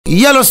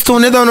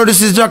Yellowstone, you don't know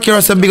this is Jackie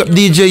Ross, a big up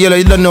DJ Yellow.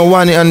 You don't know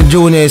Wani and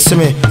Junior, see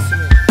me?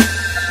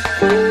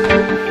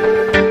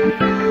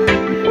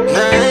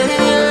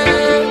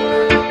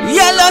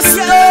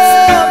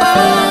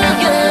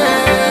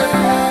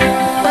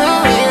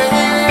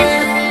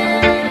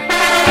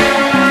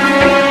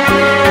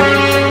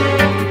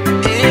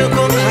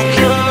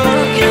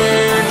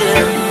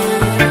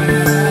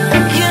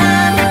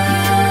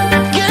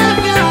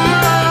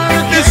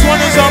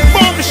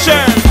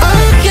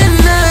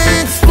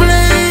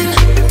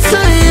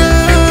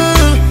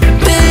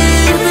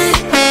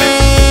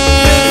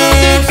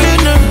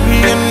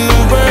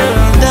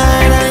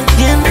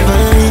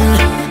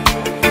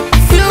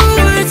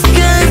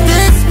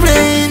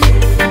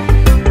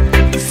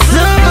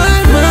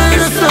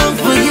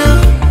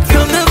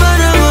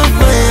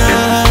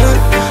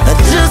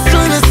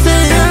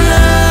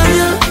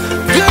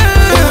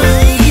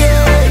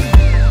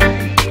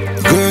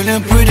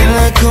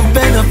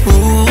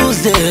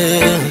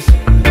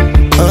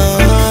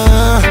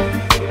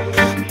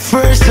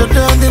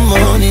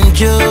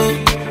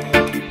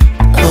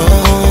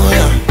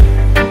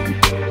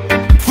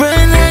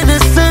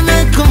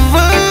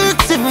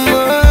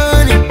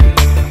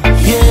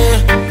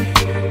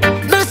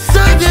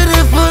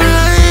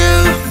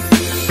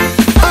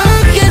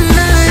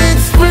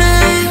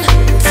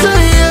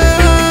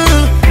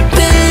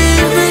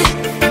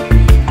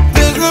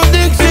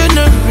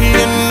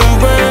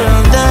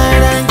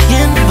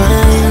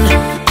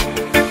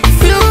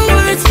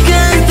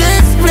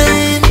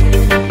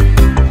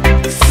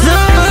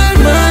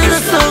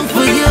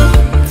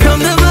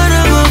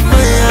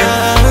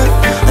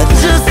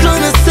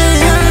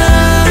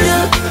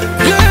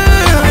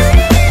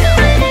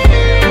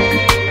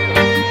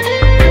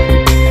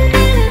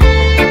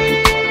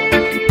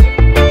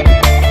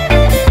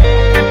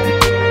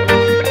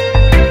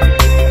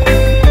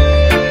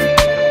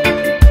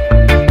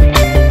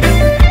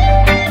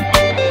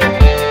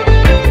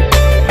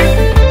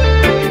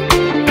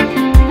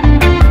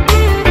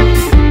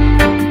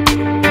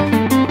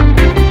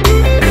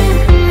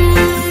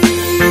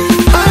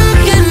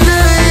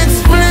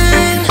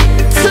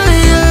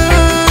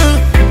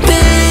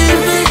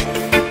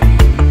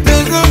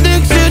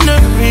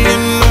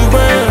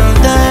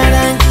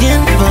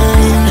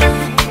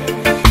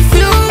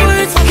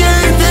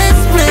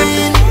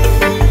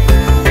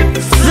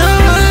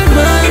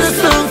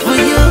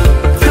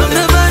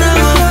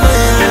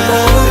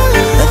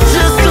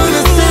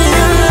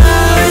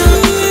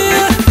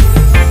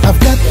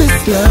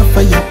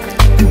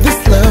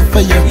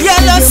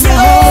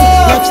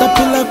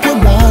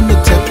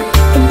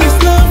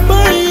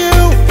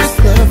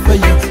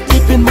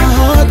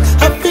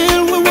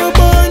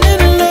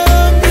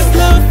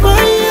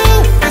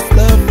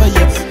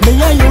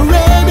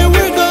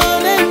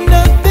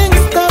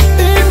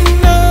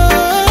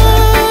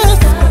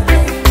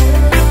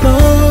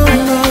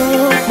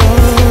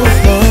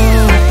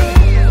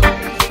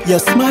 You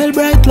smile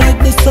bright like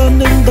the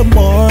sun in the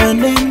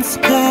morning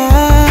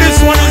sky.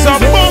 This one is a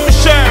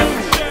bombshell.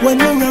 When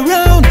you're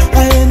around,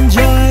 I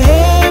enjoy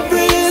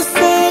every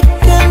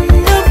second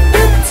of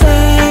the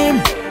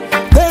time.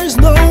 There's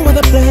no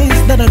other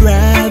place that I'd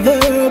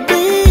rather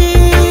be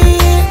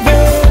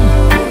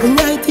than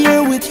right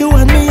here with you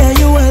and me, and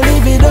you, I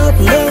live it up,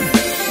 love,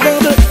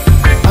 love it.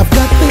 I've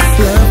got this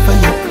love for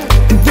you,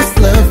 this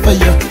love for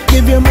you.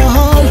 Give you my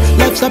heart,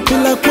 life's up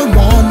like we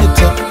want it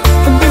to.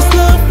 And this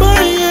love for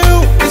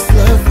you, this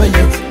love for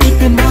you.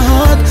 Deep in my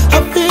heart,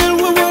 I feel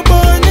we were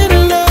born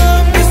in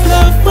love. This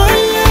love for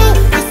you,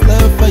 this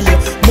love for you.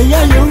 Me,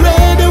 are you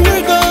ready?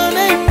 We're gone,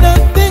 ain't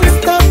nothing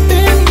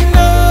stopping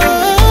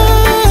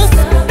us.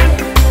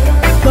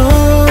 No,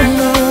 no,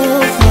 no,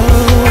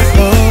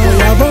 no.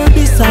 We have our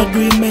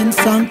disagreements,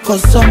 and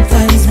cause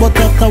sometimes, but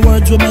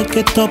afterwards we make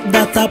it up.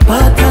 That a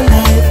part of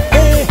life.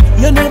 Hey,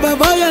 you never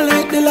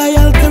violate the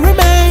loyalty,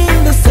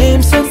 remain the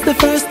same since the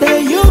first day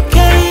you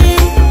came.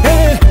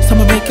 Hey,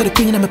 someone make her the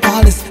queen of my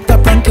palace.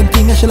 That ranking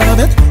thing, I she love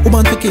it.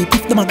 Woman to keep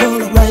if them a girl,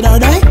 ride or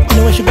die. You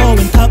know where she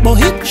going, talk about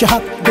hit, she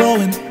hot,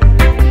 growing,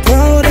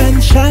 proud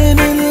and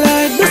shining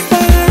like the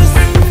stars.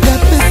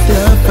 Got this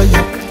love for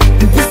you,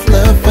 this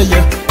love for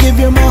you. Give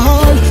you my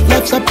heart,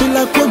 life's up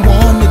like we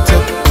want it to.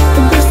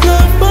 And this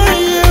love for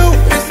you,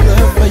 this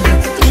love for you.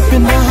 Deep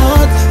in my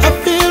heart, I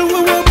feel we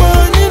were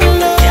born in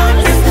love.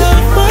 This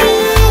love for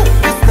you,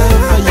 this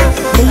love for you.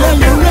 Me, are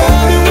you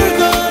ready? We're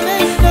gonna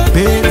end up.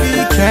 Baby,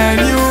 can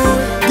you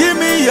give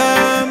me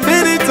a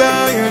minute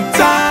of your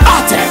time?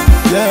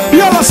 Yeah.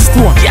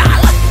 Yellowstone.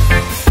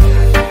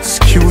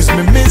 Excuse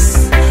me,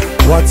 miss,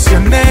 what's your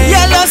name?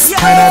 Yellowstone.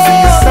 Can I be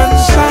your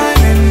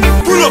sunshine and your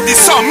Pull up this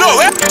song now,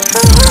 eh?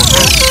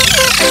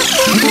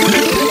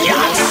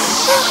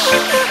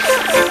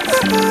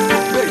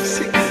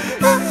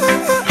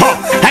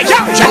 Hey yo,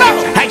 jello!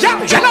 Hey yo,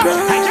 jello!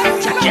 Hey yo,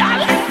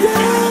 jello!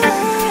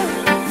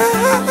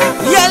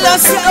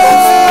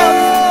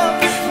 Yellowstone.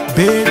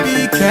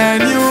 baby,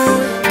 can you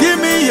give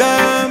me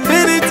a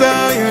minute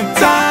of your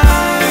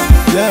time?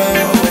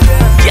 Yeah.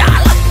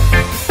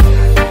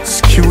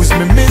 Excuse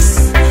me,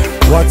 miss,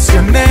 what's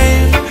your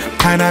name?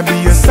 Can Can I be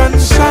your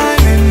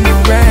sunshine in the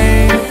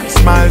rain?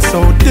 Smile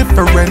so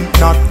different,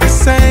 not the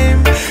same.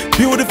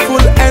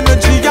 Beautiful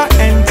energy, I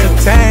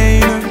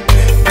entertain.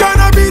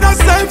 Gonna be the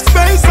safe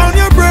space on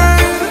your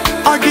brain.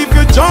 I give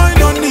you joy,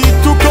 no need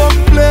to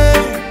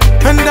complain.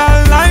 And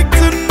I like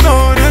to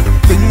know the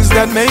things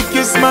that make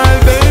you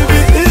smile, baby.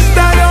 Is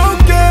that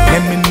okay?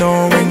 Let me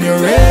know when you're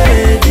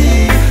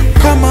ready.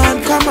 Come on,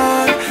 come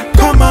on,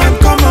 come on,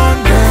 come on,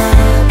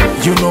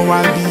 girl. You know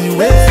I'll be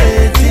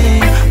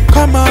waiting.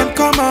 Come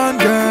on,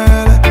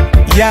 girl.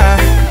 Yeah.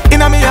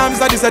 Inna me arms,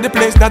 that is the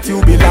place that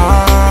you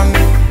belong.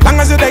 Long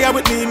as you're there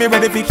with me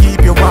ready to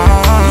keep you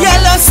warm.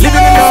 Living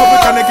in love, we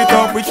connect it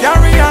up, we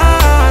carry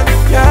on.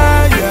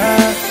 Yeah,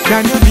 yeah.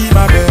 Can you be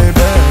my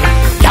baby?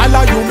 Y'all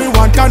you me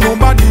want, and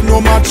nobody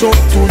no match up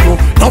to you.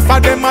 None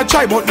of them a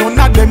try, but none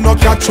of them no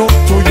catch up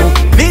to you.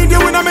 Need you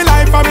in my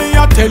life, and me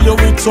I tell you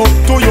it's up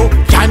to you.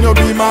 Can you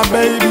be my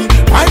baby?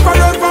 My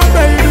forever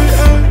baby,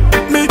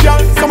 eh? Me girl,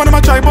 some of them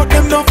a try, but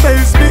them don't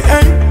face me,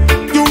 eh?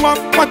 You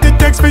have what it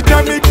takes me,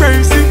 drive me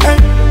crazy, eh?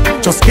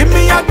 Just give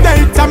me a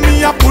date, and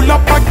me a pull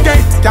up a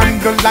gate.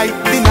 Candlelight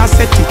dinner,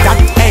 set it at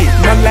 8,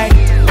 no late.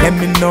 Let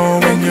me know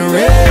when you're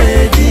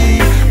ready.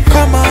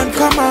 Come on,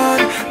 come on,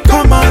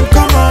 come on,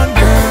 come on,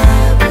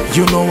 girl.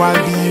 You know I'll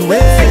be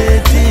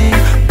waiting.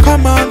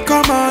 Come on,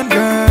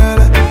 girl.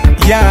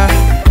 Yeah.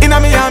 Inna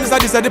me arms,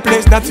 that is the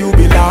place that you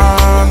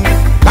belong.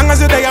 Long as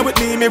you're there with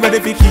me ready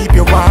to keep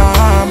you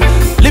warm.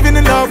 Living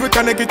in love, we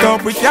connect it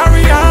up, we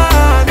carry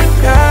on.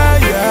 Yeah,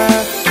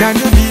 yeah. Can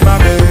you be my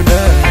baby?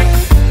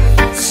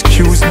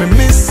 Excuse me,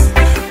 miss,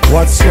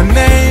 what's your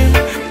name?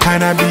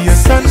 Can I be your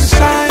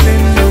sunshine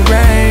in the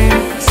rain?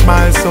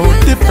 Smile so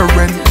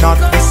different, not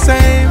the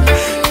same.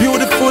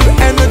 Beautiful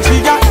energy,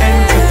 I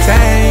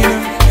entertain.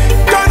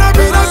 Gonna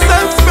be the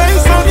safe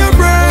space on your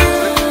brain.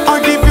 I'll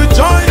give you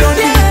joy, no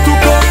need to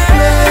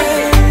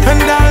complain.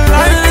 And I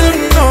like to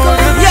know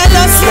the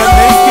things that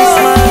make you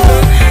smile.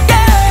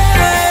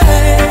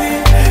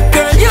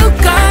 Girl, you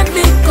got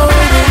me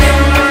going.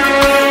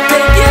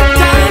 Take your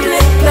time,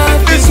 let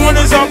love This one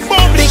is a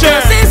bombshell.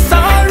 because it's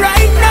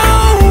alright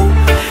now.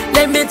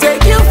 Let me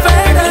take you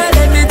further,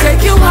 let me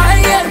take you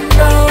higher,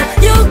 no.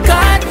 You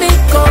got me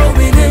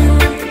going in.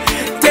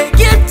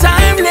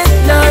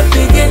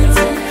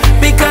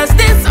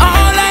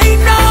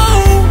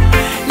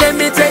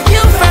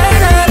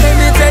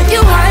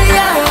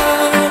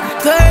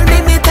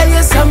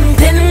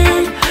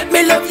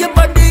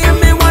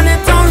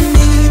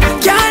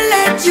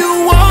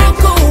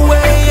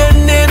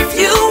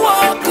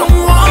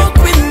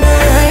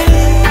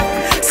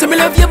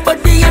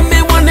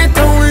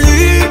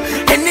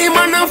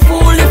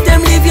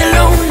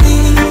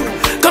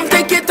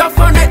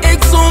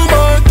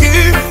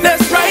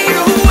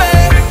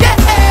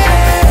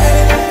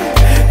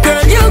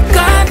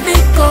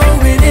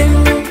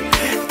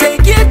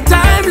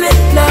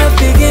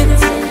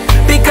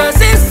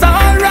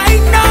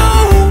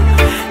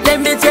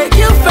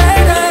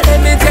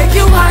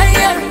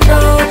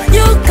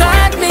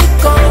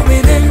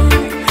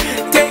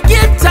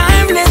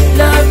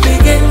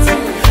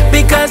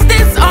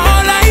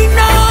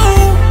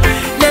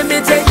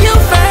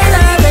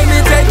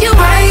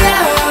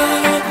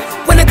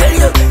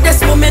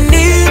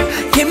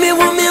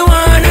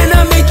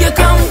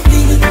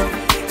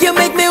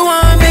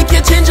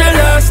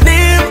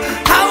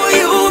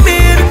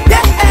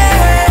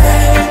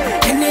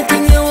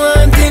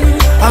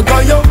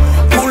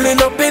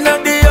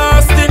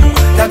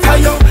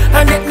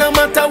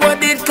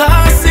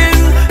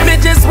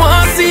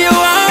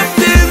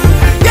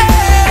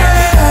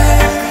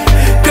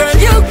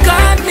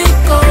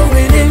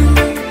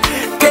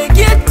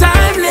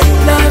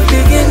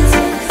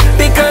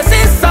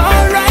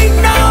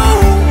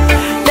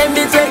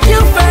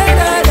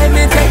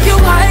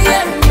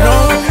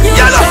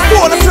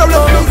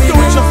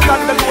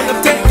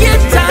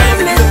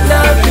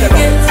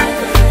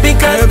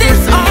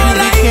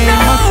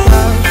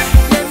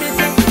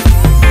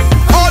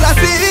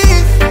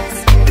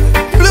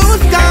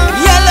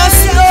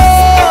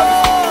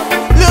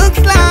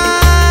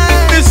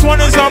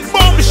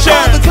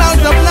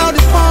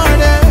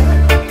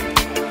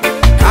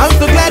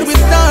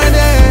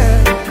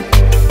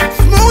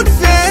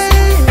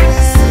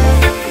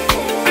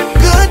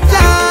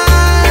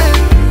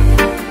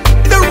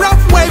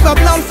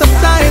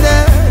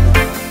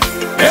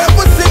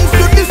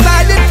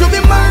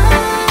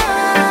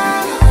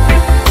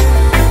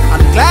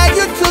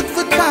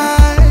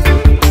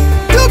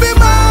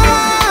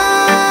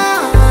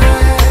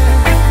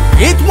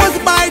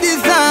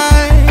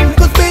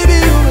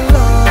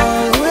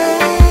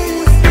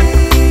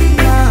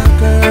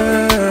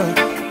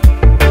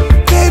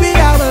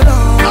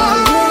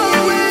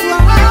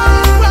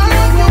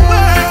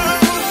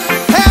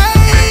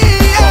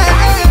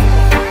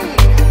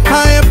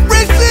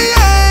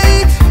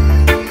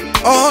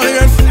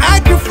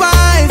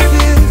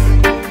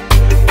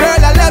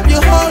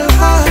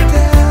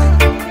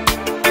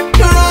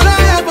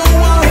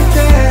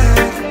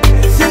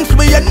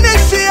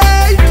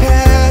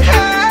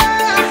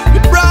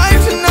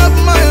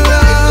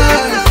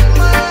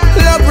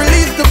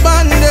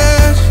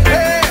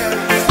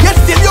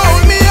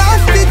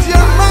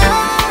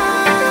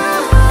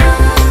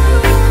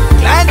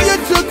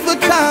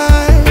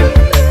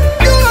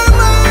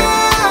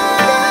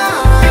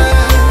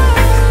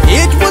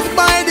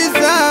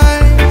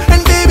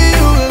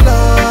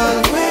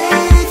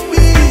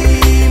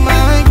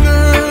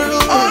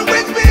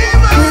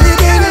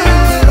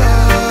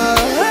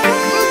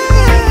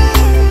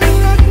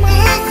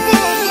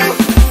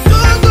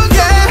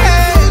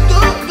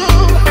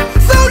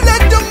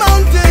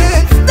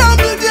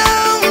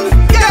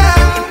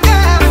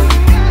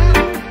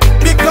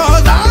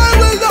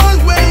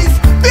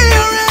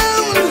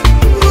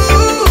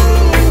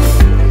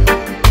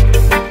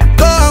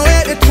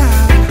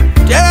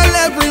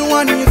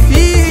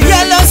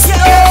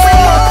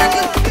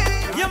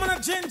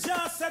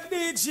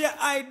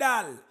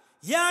 Idol.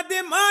 Yeah,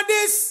 the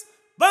maddest,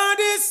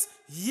 baddest.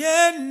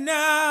 Yeah,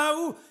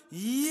 now.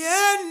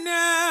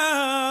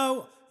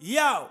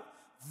 Yo,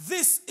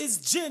 this is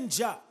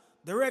Ginger,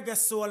 the reggae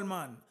soul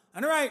man.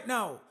 And right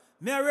now,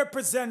 me I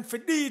represent for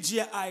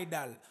DJ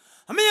Idol.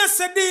 And me I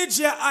say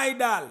DJ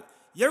Idol,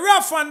 you're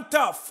rough and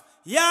tough.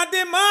 Yeah,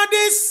 the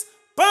maddest,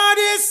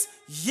 baddest.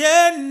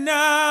 Yeah,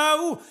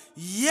 now.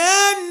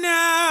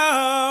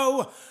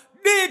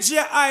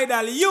 DJ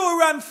Idol, you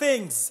run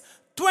things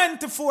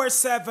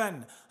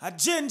 24/7. A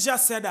Ginger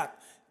said that.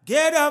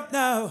 Get up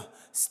now,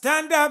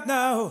 stand up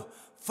now,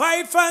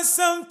 fight for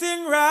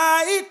something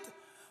right.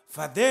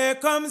 For there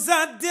comes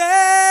a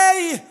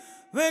day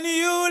when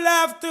you'll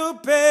have to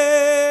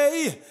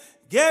pay.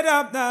 Get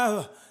up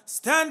now,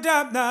 stand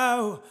up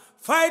now,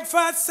 fight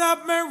for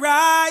something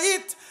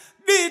right.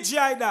 DJ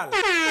Idol,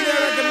 play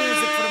reggae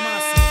music for the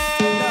masses.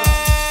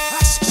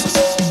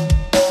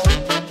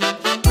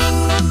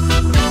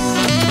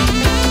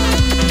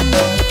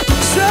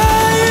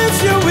 Try if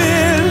you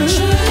will,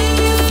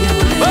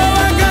 but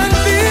I can't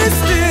be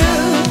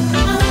still.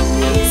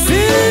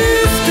 Be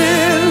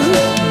still.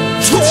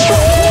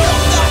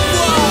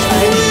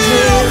 I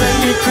declare and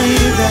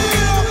decree that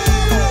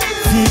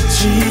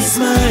victory's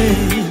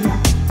mine.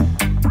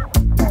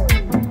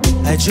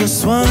 I just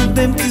want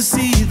them to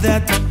see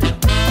that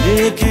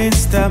they can't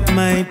stop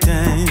my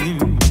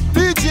time.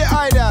 DJ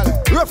Idol,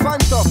 rough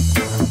and tough.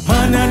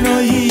 Man, I know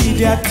ye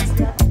that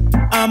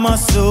I'm a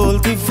soul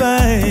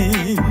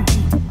divine.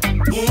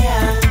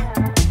 Yeah.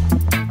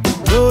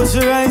 Those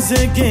who rise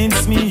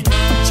against me,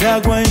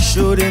 Jaguar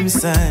show them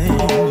sign.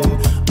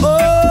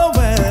 Oh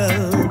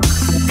well,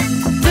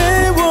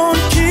 they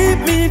won't keep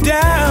me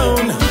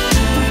down.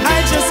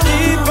 I just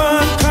keep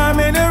on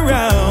coming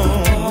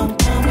around.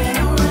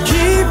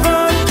 Keep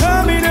on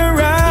coming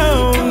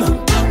around.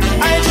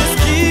 I just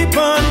keep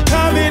on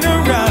coming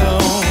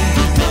around.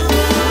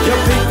 You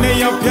pick me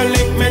up, you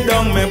lick me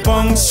down, me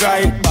bounce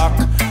right back.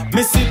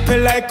 Me sippy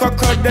like a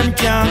crowd, them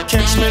can't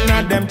catch me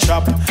not them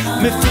trap.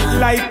 Me fit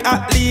like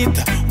athlete,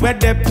 where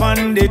they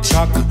on the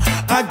track.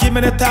 I give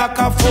me the talk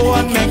of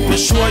phone, make me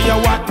show you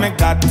what me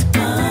got.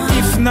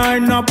 If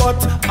not no but,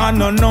 I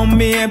don't know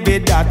maybe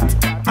that.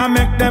 I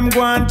make them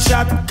go and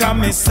chat, cause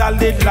me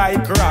solid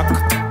like rock.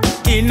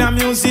 In a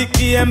music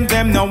game,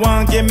 them no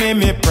one give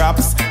me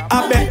props.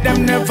 I bet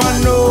them never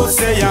know,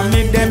 say I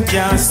me them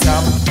can't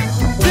stop.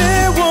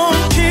 They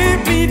won't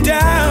keep me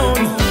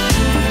down.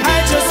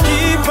 I just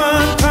keep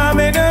on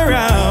coming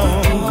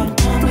around.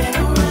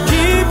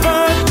 Keep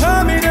on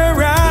coming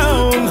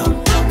around.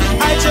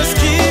 I just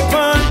keep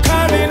on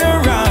coming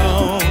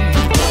around.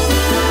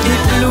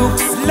 It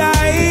looks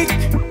like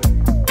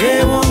they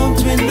won't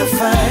win the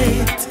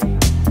fight.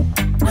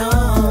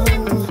 No,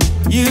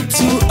 you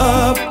too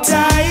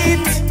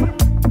uptight.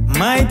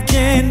 Might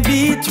can't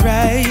beat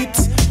right.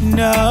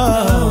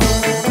 No.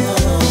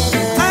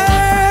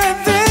 And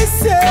they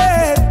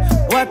said,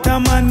 what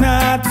am I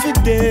not for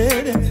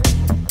dead?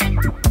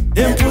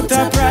 They put a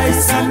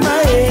price on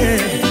my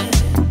head.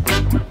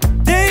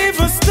 They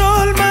even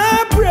stole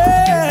my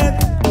bread.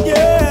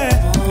 Yeah.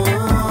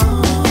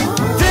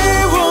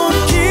 They won't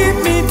keep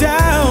me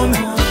down.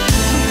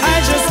 I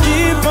just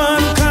keep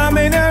on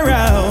coming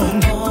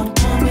around.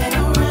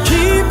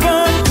 Keep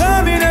on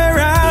coming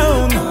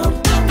around.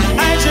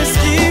 I just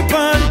keep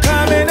on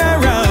coming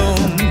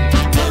around.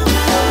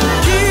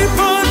 Keep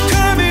on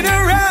coming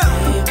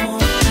around.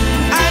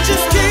 I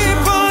just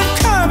keep on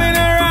coming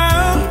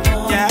around.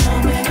 Yeah.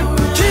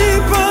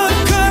 Keep on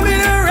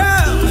coming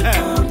around.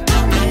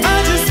 I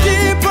just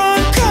keep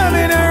on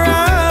coming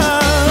around.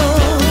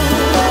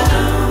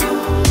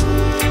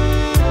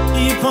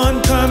 Keep on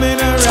coming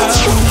around.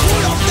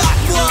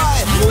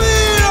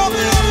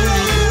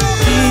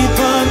 Keep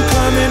on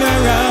coming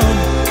around.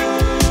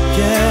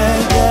 Yeah,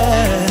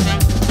 yeah.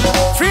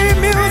 Free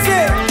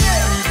music.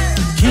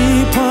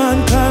 Keep on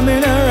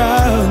coming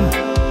around.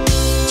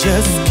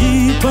 Just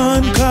keep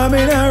on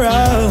coming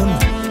around.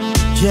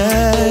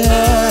 Yeah.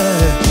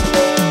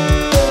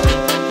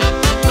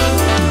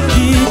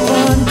 Keep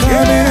on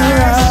coming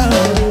around.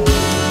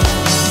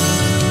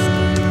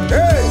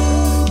 Hey.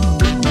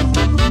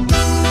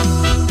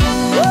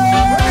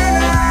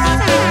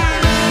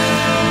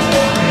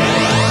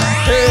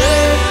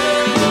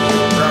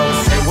 Bro,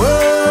 say,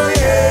 whoa,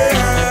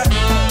 yeah.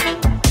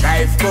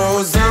 Life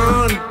goes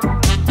on.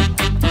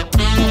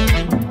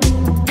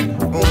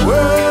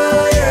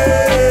 Whoa,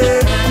 yeah.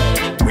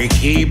 We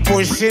keep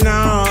pushing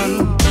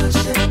on.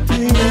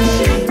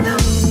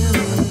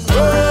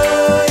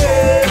 Whoa,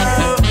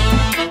 yeah.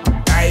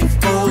 Life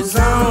goes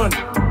on.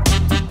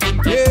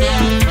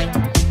 Yeah.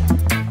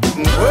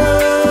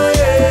 Whoa,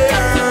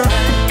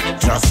 yeah.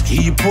 Just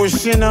keep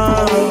pushing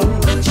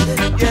on.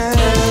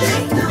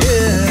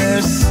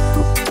 Yes.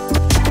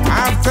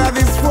 After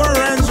this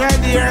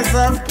 400 years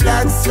of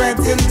blood, sweat,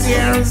 and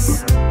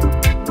tears,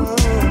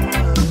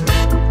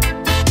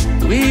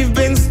 we've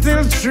been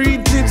still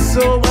treated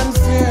so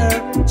unfair.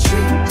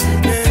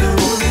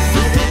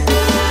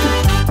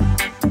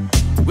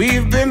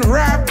 We've been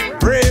robbed,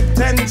 raped,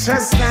 and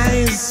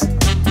chastised.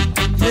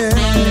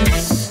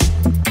 Yes.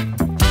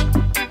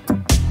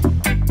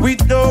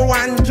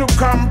 want to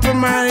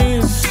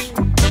compromise.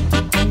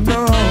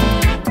 No.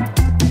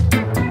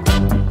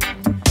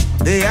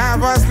 They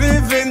have us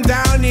living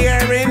down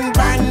here in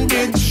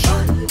bondage.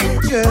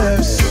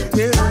 Yes,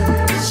 yes.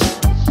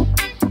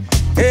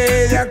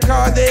 Hey,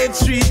 they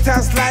treat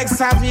us like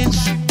savage.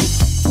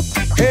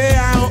 Hey,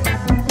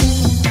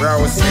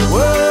 bro, say,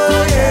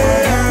 whoa,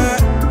 yeah.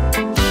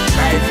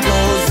 Life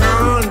goes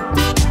on.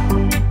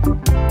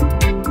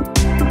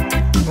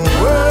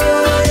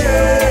 Whoa,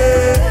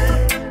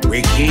 yeah.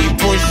 We keep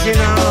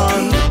pushing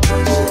on.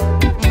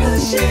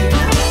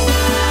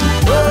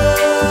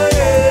 Whoa,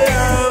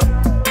 yeah.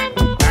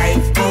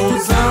 Life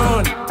goes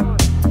on.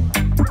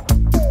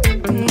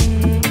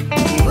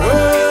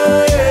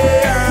 Whoa,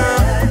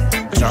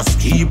 yeah. Just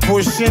keep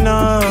pushing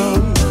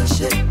on.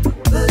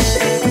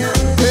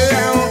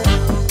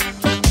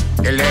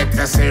 Let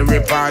us say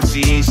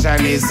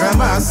repatriation is a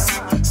must.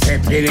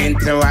 Stepping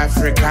into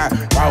Africa,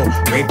 wow,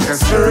 with the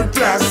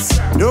surplus.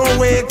 Don't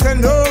wait for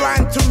no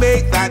one to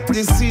make that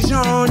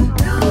decision.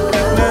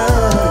 No.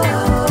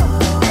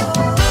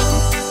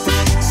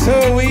 So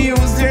we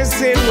use their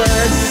same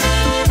words.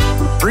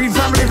 Free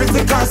from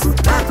Leviticus,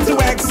 back to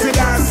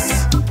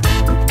Exodus.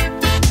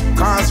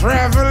 Cause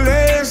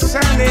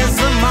revelation is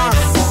a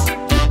must.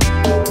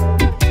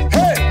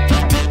 Hey!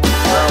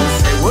 Well,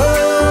 say,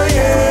 whoa,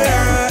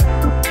 yeah.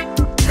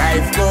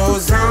 Life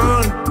goes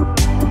on.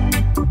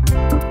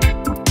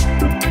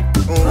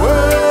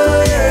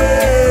 Whoa,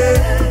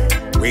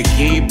 yeah. We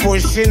keep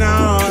pushing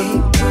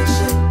on.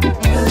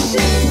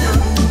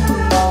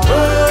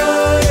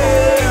 Whoa,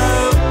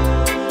 yeah.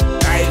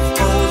 Life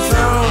goes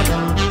on.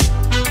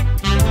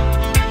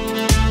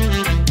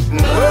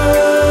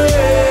 Whoa,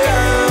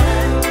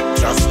 yeah.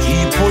 Just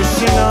keep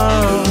pushing on.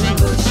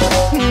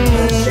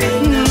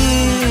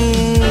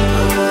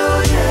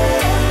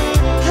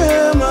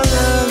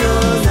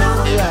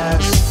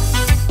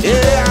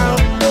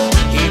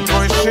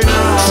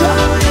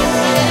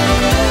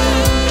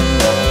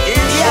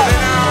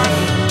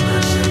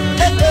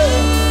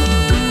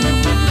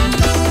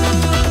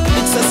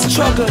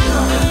 Struggle.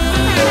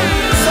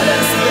 So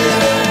them still,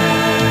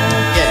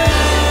 yeah.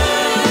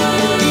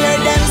 Hear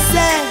them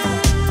say,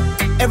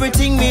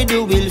 everything we do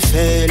will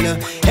fail.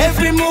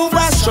 Every move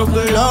I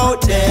struggle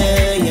out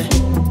there.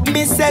 Yeah.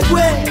 Me say,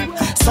 well,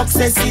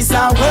 success is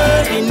a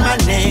word in my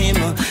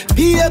name.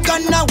 Be a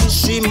gunner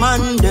wish him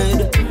dead.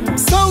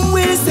 Some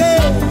will say,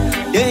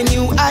 they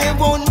knew I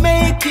won't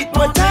make it,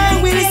 but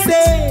I will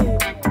say,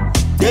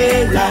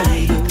 they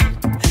lied.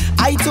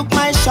 I took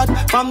my shot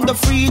from the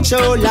free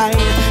throw line.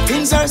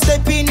 Things are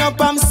stepping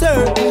up, I'm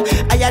certain.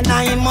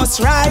 I must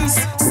rise.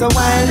 So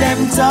while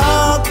them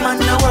talk,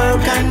 man, I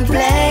work and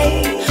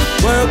play.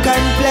 Work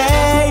and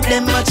play,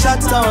 them a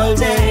chat all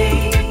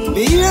day.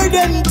 Me hear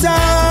them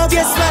talk,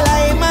 yes, while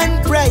I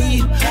man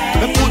pray.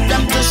 Me put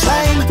them to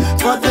shame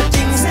for the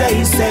things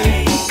they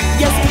say.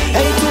 Yes,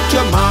 hey, took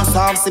your mask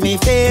off, see me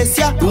face,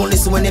 yeah. Don't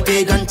listen when they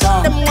pagan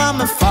talk. Them want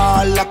me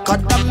fall, like a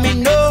damn me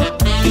know.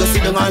 You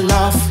sit down and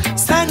laugh.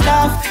 Stand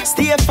off,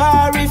 stay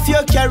far if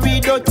you carry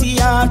dirty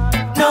heart.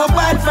 No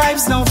bad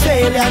vibes, no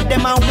failure.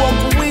 Them a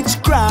walk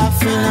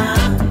witchcraft, you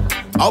know.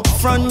 Up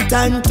front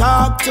and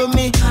talk to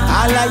me.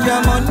 All of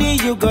your money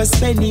you go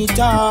spend it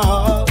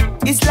all.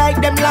 It's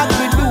like them lock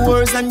the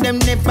doors and them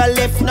never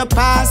left no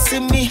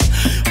passing me.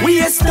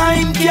 Waste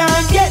time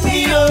can't get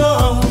me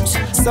out.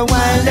 So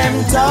while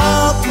them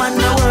talk, man,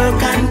 I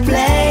work and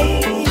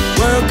play.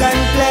 Work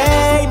and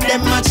play,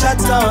 them a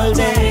chat all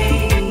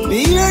day.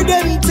 Me hear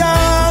them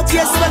talk,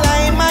 yes, well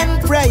I man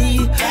pray.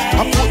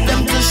 I put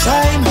them to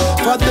shame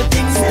for the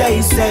things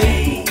they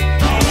say.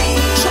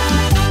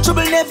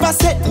 Trouble never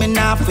set me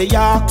now for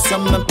york,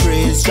 some me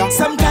praise ya.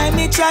 Sometimes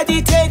me try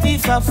to take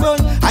it for fun.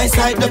 I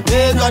sight the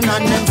pagan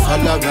and them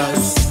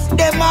followers.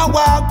 Them a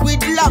walk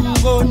with long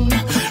gun.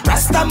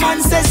 Rasta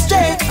man say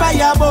straight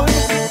fire bun.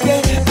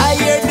 Yeah, I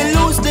hear the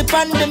loose dip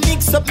and the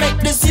mix up make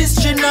the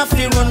history not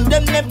fi run.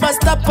 Them never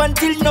stop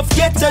until enough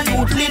get a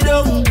youth lead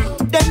down.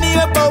 Them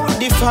hear about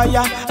the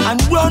fire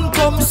and run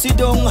come sit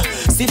down.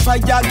 See fire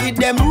give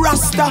them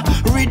Rasta,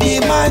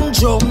 redeem and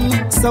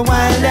jump. So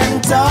while them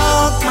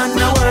talk, man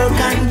I work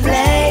and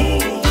play.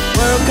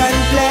 Work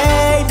and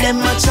play,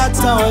 them a chat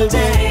all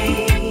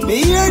day.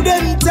 Me hear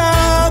them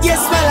talk, yes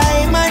well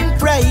I man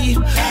pray.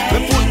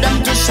 We put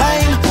them to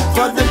shine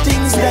for the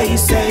things they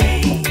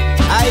say.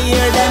 I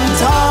hear them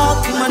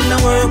talk, man I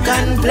work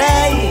and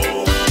play.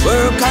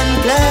 Work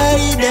and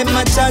play, them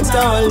a chat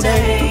all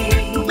day.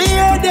 Me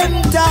hear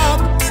them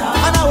talk,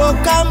 and I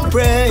walk and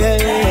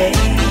pray.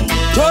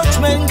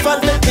 Judgment for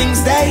the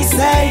things they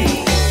say.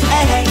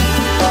 Hey, hey.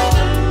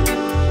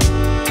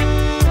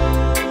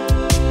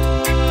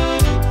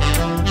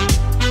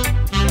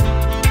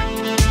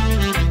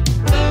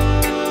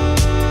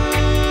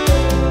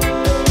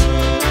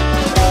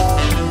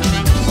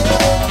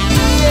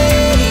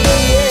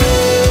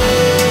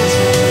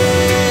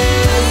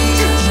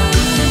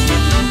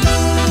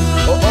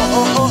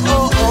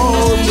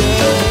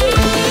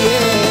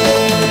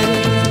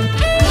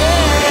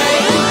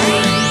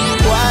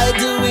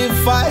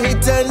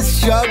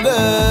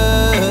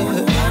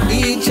 Struggle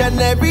each and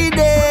every day.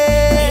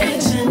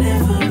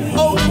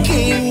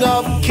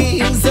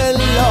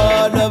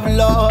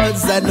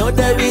 know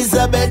there is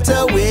a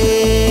better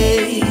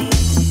way.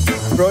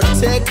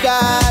 Protect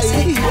I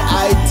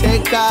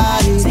take I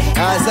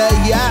as I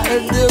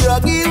yard the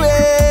rugged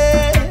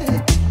way.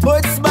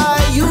 But it's by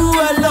you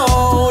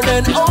alone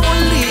and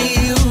only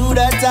you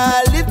that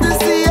I live to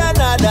see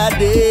another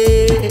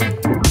day.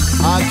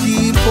 I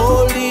keep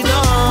holding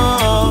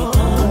on.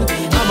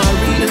 I'm a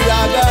real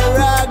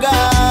raga,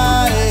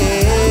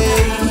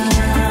 hey.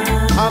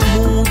 I'm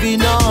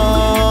moving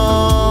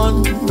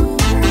on.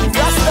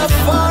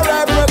 Rastafari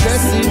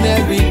progressing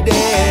every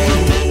day.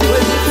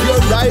 Well, if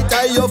you're right, I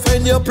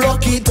offend you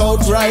pluck it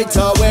out right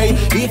away.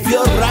 If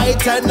you're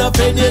right enough,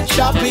 then you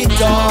chop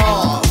it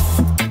off.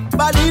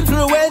 Bad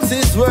influence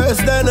is worse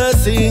than a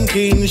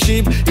sinking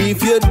ship.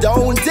 If you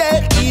don't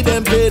take it,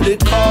 then pay the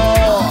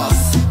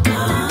cost.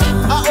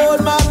 I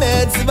hold my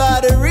meds by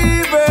the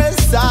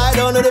riverside.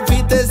 Under the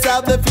fittest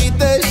of the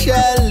fittest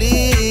shall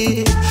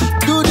live.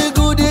 Do the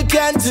good you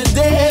can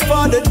today,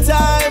 for the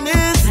time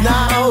is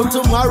now.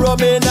 Tomorrow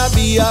may not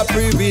be a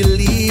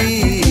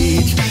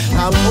privilege.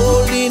 I'm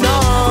holding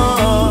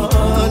on.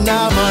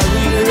 I'm a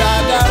real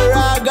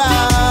raga,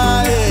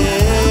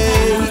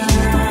 hey.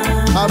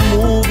 I'm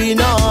moving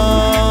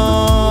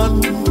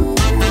on.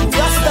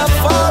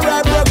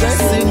 Rastafari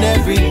progressing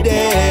every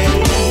day.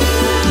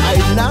 I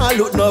now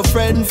look no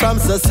friend from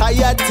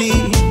society.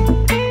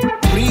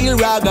 Real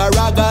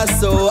raga,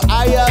 so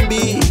I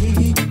be.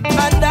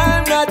 And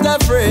I'm not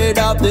afraid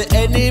of the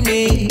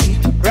enemy.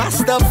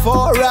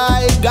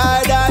 Rastafari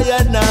guide I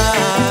and I.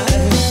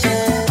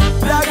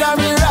 Raga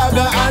me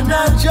raga and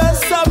not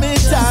just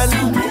Samitan.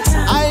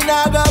 I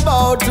naga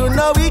bow to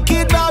no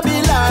wicked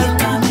Babylon.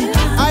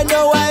 I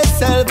know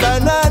myself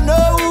and I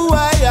know who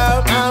I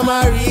am. I'm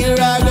a real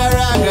raga,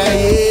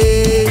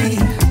 yeah.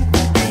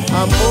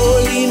 I'm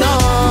holding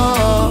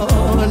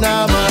on.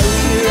 I'm a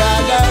real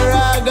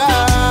raga,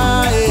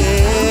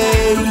 yeah.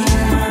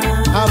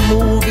 I'm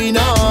moving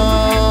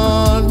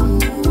on.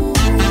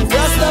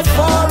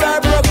 Rastafari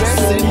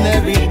progressing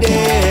every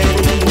day.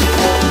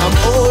 I'm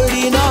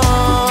holding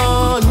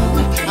on.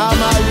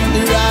 I'm a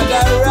real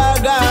raga,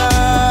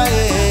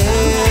 yeah.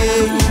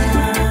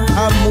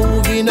 I'm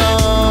moving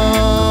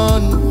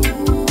on.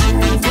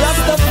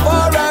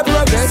 Rastafari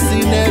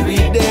progressing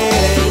every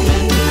day.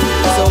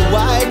 So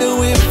why do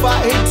we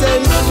fight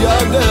and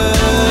struggle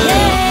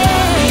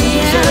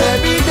each and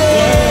every day?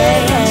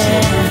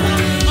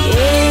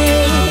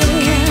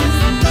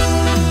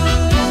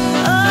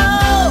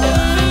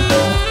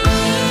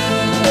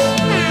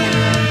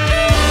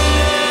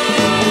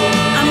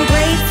 I'm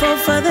grateful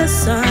for the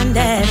sun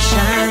that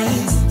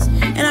shines,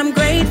 and I'm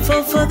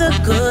grateful for the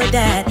good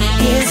that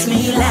gives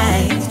me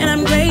life, and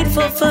I'm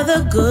grateful for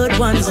the good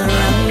ones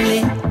around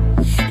me,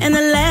 and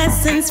the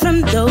lessons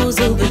from those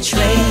who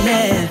betrayed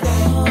me.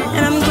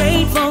 And I'm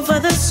grateful for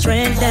the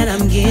strength that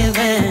I'm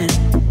given,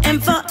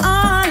 and for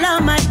all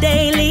of my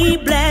daily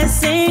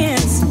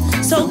blessings.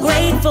 So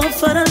grateful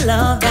for the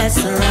love that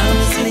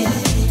surrounds me,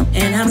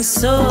 and I'm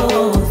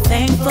so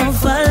thankful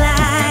for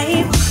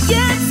life.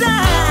 Yes,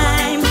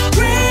 I'm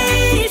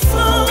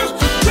grateful,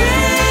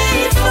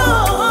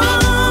 grateful.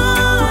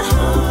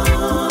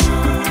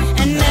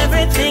 And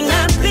everything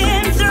I've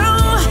been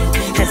through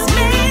has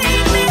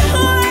made me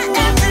whole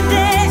every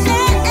day.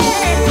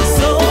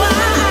 So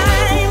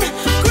I'm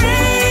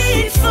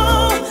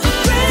grateful,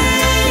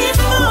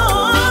 grateful.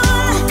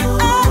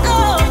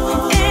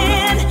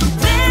 And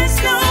there's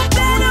no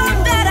battle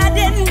that I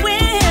didn't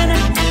win.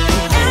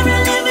 Every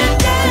living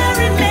day I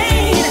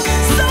remain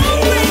so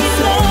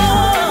grateful.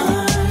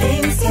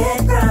 Things get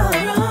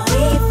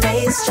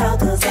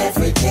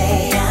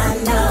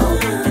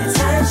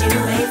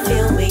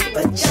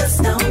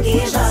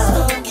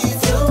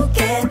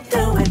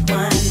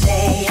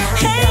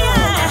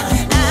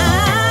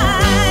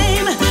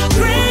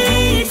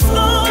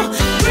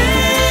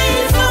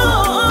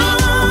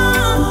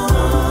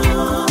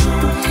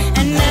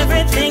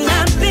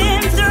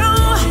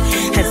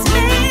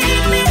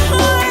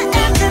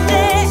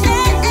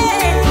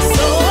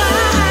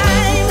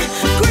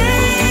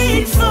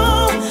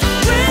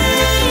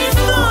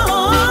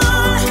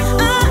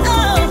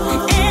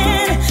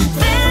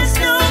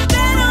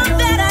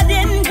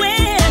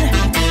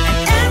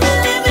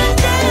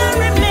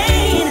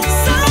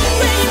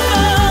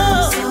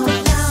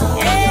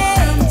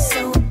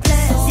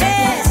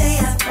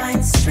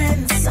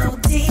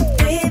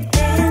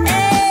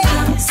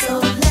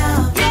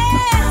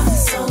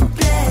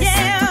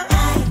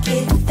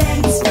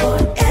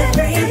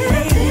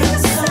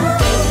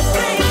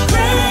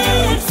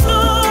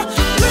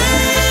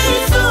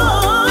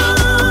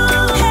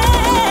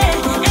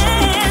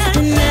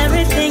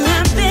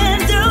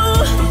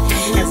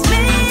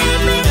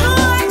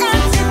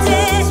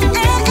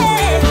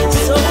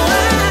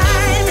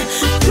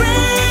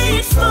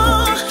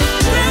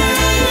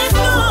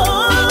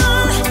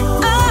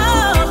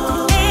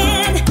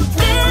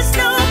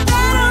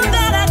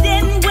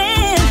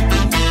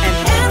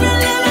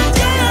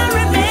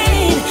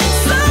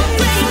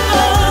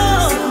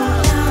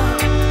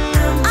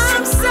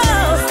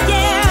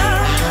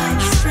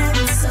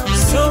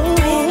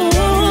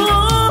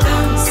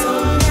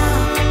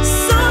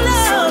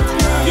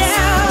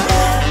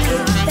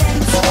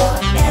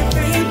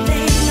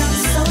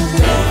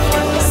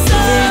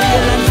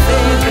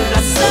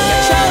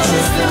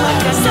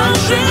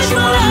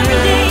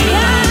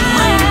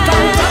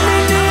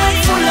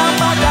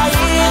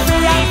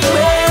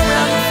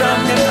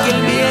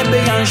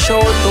show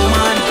to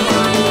man.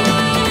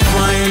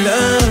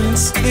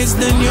 Violence is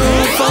the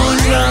newfound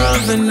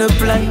love in the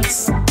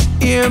place.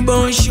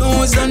 Airborne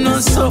shoes and no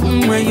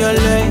something where you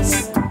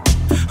lace.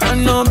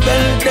 And no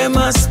belt them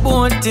a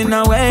sport in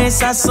a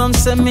waist. As some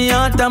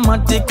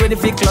semi-automatic with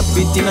if you clap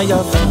it in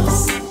your face.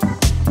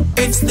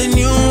 It's the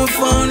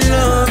newfound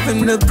love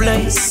in the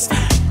place.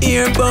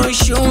 Airborne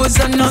shoes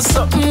and no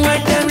something where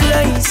them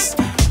lace.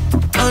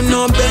 And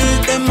no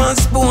belt them a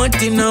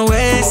sport in a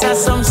waist.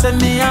 As some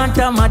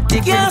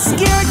semi-automatic. Can't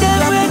scare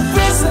them with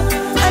prison.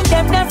 And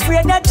them not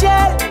afraid of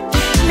jail.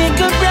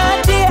 Nickel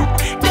brand there.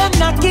 Them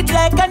knock it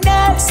like a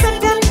nail. So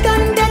them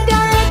done dead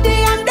already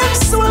and them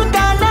soul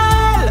gone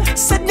all.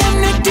 So them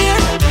not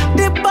care.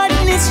 The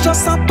badness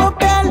just a bubble.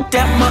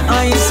 Tap my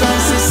eyes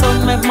and see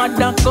some make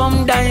mother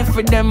come die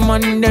for them.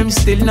 And them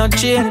still not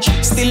change.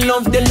 Still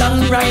love the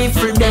long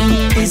rifle. Them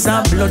is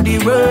a bloody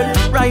world.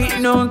 Right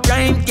now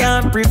crime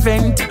can't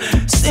prevent.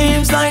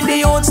 Seems like the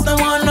youths don't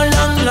want a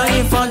long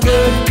life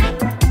again.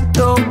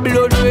 Dog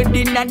blood red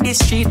in the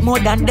street more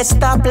than the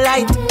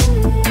stoplight.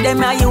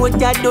 Them a youth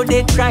that do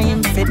the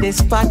crime for the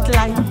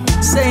spotlight.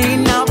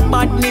 Saying a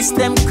badness,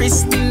 them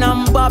Christian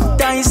and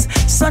baptized.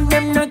 So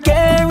them no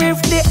care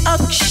if the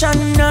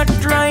action not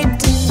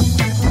right.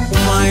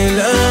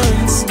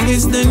 Violence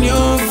is the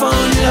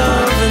newfound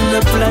love in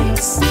the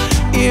place.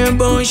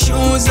 Airborne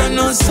shoes and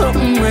no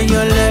something where you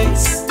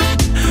lace.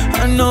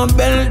 And no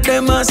belt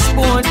them a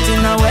sport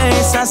in a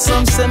waist. And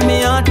some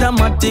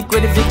semi-automatic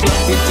with if you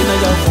clap it in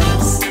your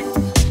face.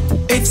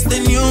 It's the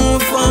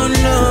newfound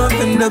love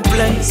in the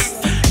place.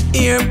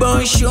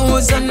 Airborne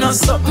shoes and no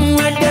something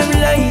with them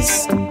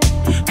lace.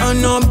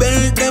 And no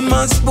belt them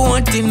a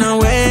sport in a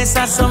waist.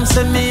 And some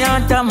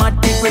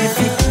semi-automatic with if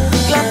you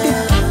clap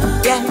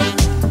it, yeah.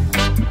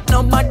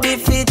 Nobody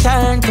fit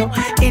turn to.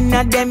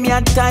 Inna them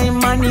your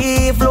time and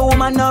evil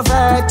woman of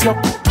virtue.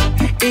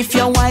 If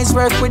your wise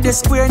work with the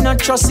square, not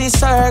trust the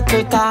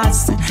circle.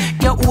 Cause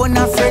your own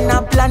a friend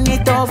a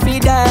planet of the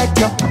dirt.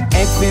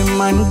 Every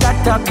man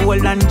got a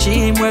goal and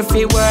dream where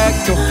fi work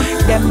to.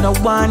 Them no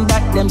one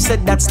that them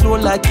said that slow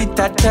like it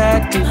a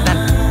turtle.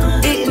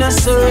 And it no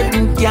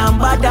certain can't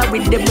bother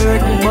with the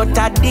burden. But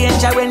a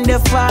danger when the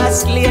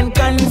fast lane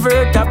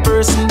convert a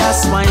person.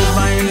 That's why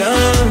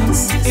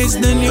violence is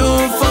the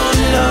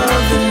newfound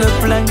love in the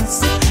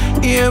place.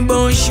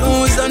 Airborne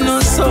shoes and no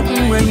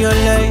something when you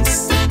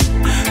lace.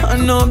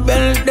 And no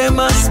belt them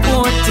a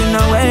sport in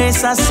a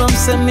waist. And some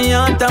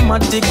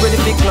semi-automatic with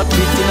the big clap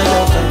it in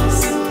a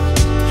face.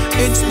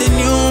 It's the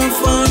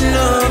newfound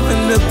love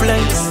in the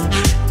place.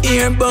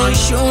 Airborne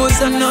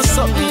shoes and no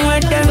something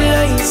with them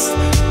lace.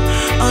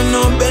 And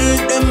no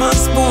belt them a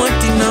sport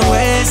in a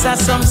waist. And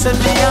some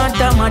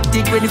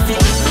semi-automatic with the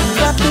big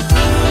clap it.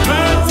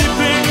 Fancy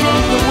pick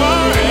up the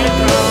war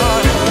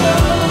record.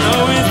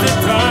 Now is the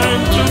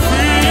time to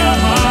free your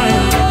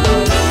mind.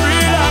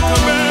 Free like a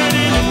bird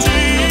in a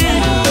tree.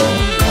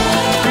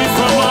 Free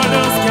from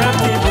others'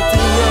 captivity.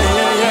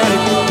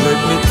 Let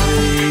me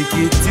take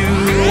you to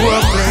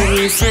a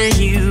place where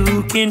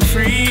you can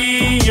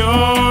free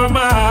your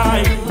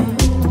mind.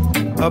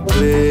 A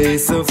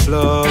place of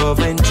love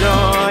and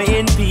joy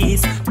and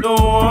peace. No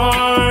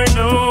war,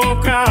 no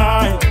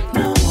crime.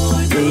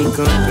 Take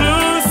a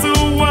closer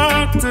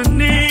walk to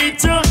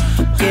nature.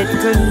 Get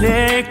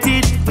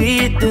connected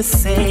with the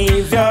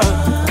Savior.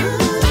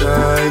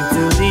 Time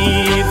to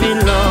live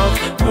in love.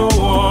 No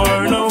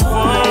war, no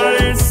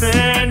violence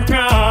and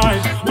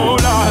crime. Oh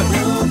Lord,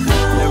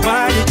 them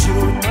are the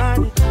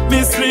truth.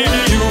 Mislead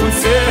the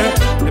youth,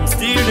 yeah. Them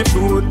steal the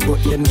fruit, but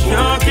them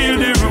can't kill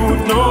the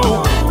root,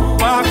 no.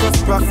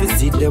 Marcus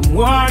prophecy, them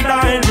want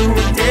die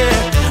root,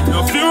 yeah.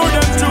 No few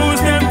them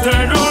choose, them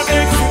turn out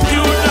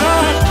execute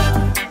that.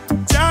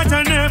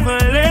 Jah never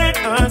let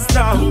us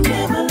down.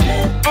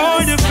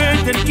 All the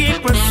faith and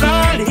keep us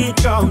solid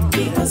down.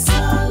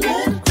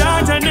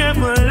 Jah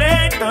never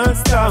let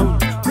us down.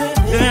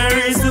 There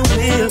is a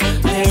will,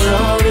 there's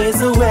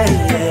always a way.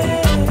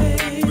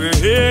 We're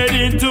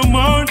heading to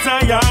Mount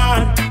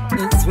Zion.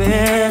 It's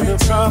where the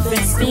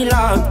prophets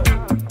belong.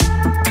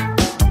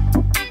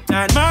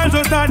 9 miles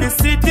out of the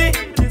city.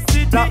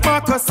 Black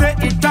Marcus say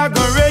it a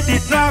go ready,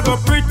 it a go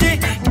pretty,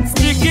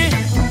 sticky.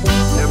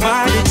 Them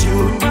are the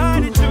truth,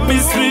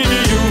 mislead the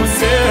youth,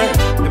 say.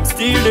 Them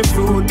steal the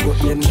fruit, but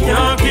them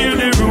can't kill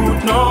the root,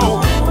 no.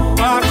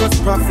 Marcus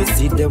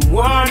prophecy, them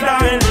want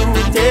die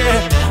root,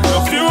 yeah. A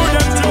few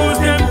them choose,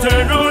 them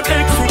turn out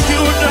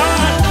execute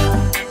that.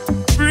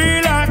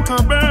 Free like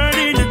a bird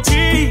in the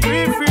tree.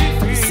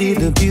 Free. See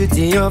the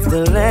beauty of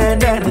the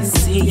land and the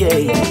sea,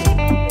 yeah.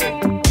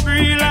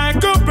 Free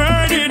like a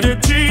bird in the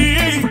tree.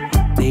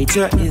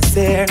 Nature is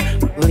there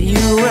for you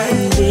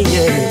and me,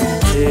 yeah.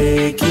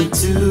 Take you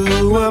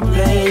to a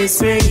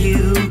place where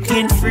you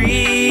can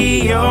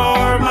free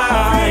your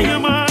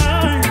mind.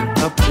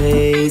 A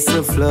place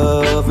of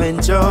love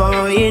and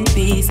joy and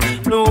peace.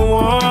 No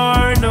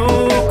war,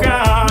 no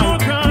crime.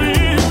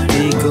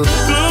 Take a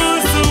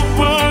closer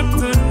walk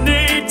to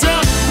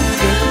nature.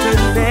 Get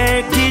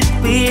connected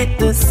with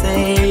the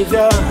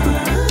Savior.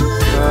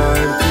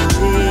 Time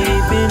to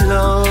live in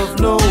love.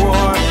 No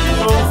war,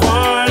 no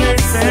violence.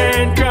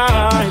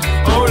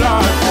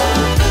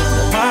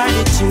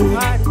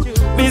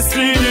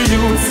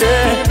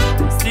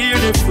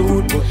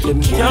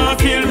 them can't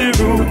kill the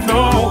root,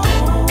 no.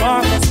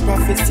 Marcus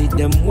prophecy,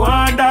 them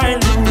one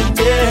dilute,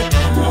 yeah.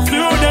 A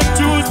few them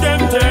choose them,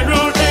 turn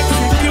round,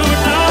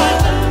 execute, no.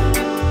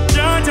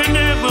 Judge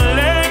never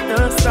let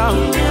us down.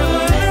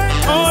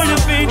 All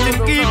your faith and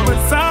keep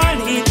us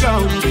solid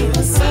ground.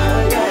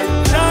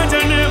 Judge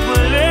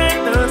never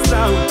let us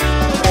down.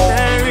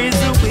 There is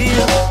a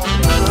will.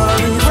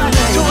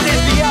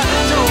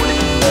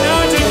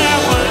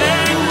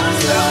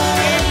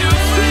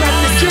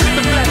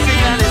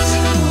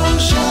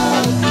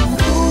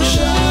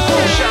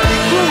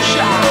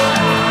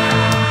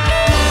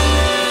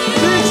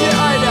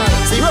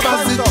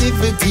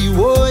 Positivity,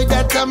 boy,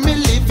 that I'm a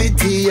live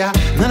it here.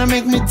 Now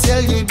make me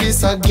tell you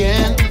this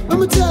again.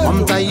 I'm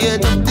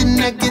tired of the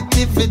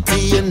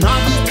negativity and all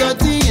this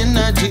dirty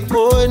energy.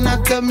 Boy,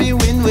 now tell me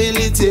when will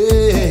it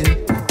end?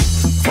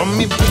 From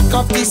me pick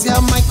up this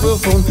here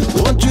microphone,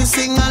 won't you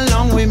sing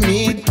along with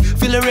me?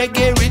 Feel a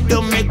reggae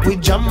rhythm, make we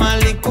jam a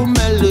little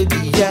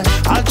melody, yeah.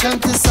 I'll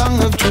chant the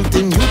song of truth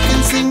and you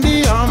can sing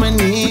the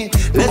harmony.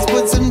 Let's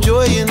put some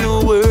joy in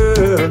the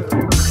world.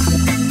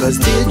 Cause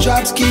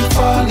teardrops keep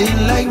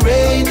falling like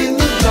rain in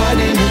the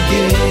garden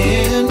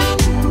again.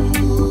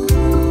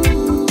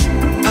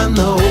 And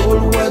the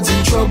whole world's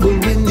in trouble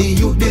when the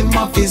youth, them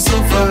off is so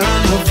far and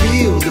I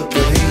feel the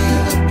pain.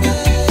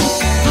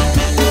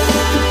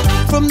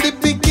 From the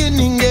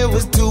beginning there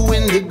was two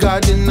in the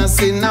garden. I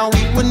say now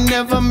we were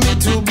never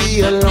meant to be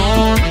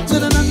alone.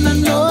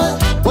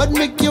 What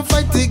make you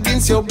fight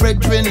against your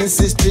brethren and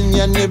sister?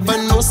 You never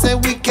know, say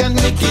we can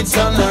make it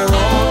on our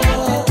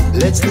own.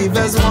 Let's live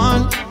as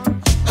one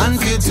and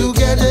feel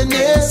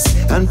togetherness,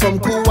 and from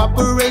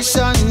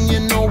cooperation, you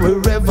know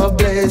we're ever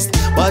blessed.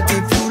 But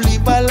if you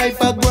live a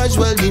life of grudge,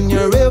 well then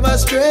you're ever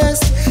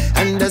stressed.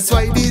 And that's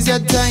why these are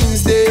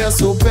times they are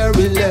so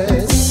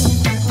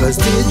perilous. Cause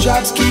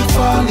teardrops keep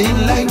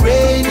falling like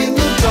rain in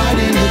the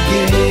garden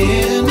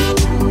again.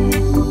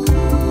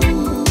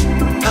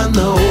 And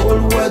the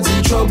whole world's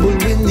in trouble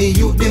when the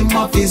youth, them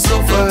off is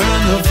so far and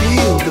I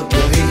feel the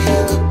pain.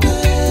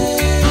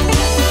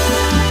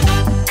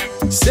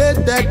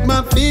 Said that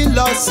my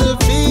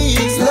philosophy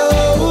is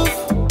love,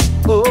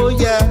 oh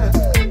yeah.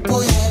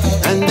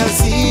 And I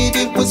see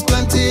it was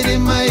planted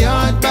in my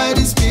heart by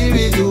the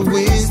spirit of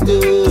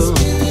wisdom.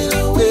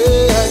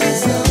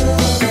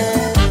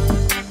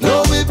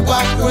 No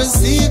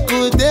hypocrisy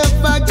could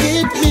ever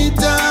get me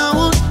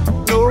down,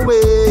 no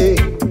way.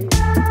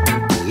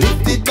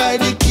 Lifted by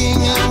the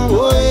King and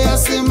boy, I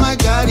say my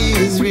God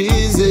is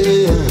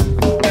risen.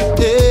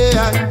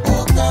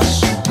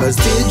 Cause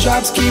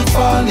teardrops keep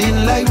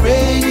falling like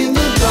rain in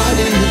the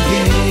garden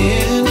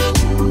again.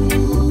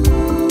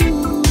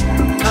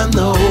 And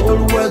the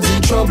whole world's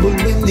in trouble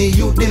when the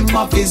youth, them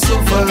off is so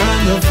far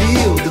and I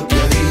feel the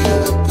pain.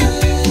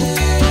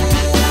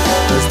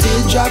 Cause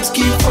teardrops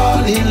keep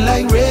falling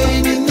like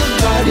rain in the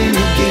garden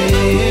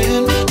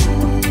again.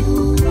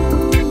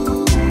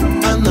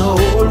 And the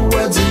whole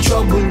world's in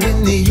trouble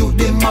when the youth,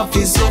 them off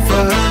is so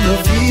far and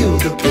I feel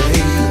the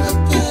pain.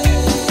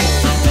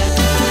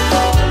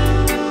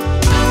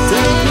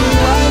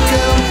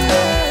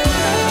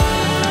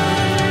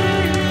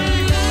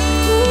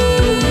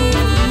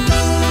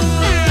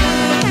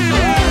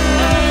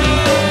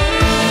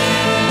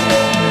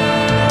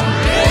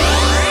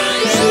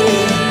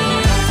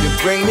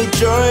 Bring me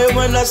joy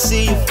when I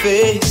see your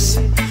face.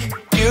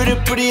 You're the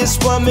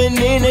prettiest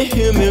woman in the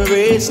human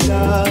race,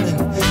 darling.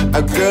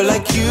 A girl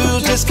like you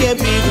just can't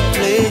be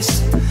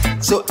replaced.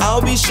 So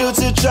I'll be sure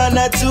to try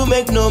not to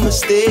make no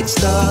mistakes,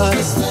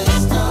 darling.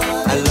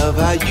 I love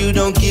how you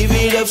don't give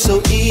it up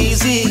so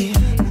easy.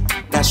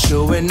 Not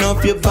showing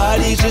off your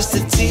body just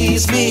to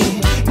tease me.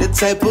 The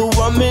type of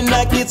woman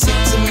I get sick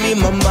to me,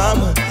 my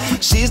mama.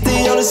 She's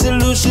the only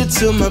solution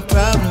to my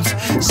problems.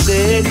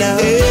 Say it now,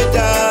 hey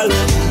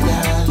darling.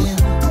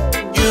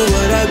 You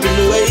what I've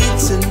been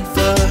waiting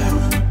for.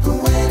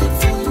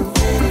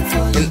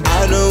 And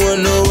I don't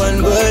want no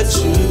one but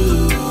you.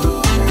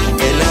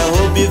 And I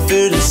hope you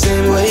feel the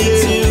same way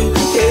too.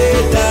 Hey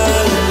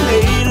darling,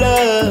 hey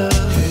love.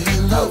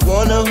 I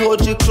wanna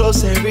hold you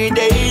close every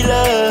day,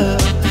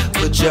 love.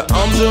 Put your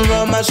arms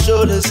around my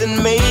shoulders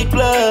and make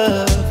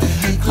love.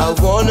 I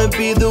wanna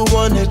be the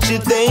one that you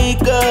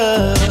think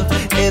of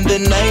in the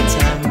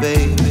nighttime,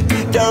 baby.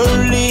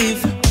 Don't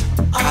leave.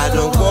 I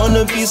don't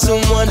wanna be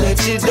someone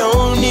that you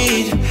don't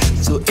need.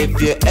 So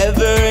if you're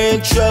ever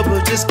in trouble,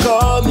 just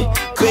call me.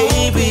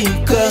 Baby,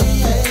 I'm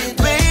coming.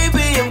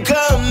 Baby, I'm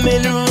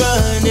coming,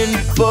 running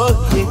for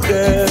you,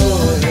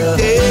 girl.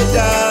 Hey,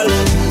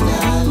 darling,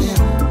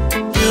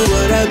 you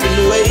what I've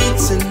been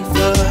waiting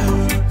for.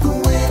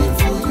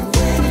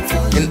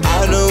 And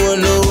I don't want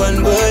no one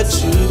but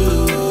you.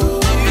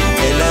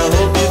 And I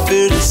hope you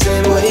feel the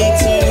same way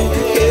too.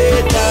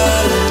 Hey,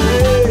 darling.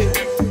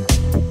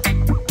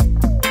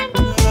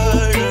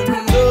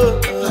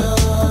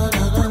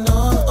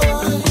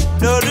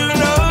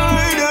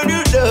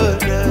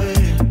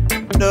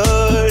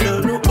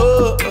 No,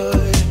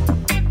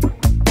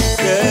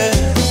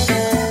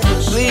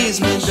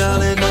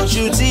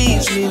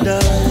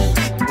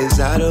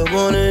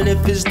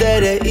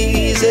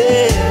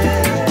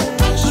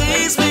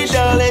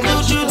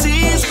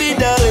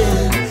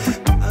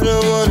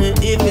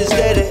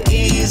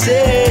 easy.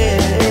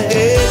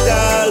 Hey,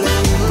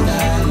 darling,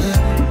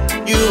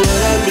 you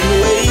what I've been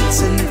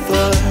waiting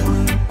for.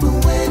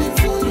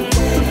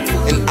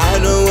 And I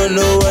don't want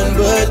no one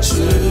but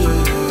you.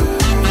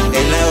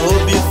 And I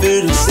hope you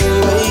feel the same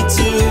way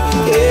too.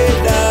 Hey,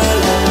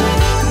 darling,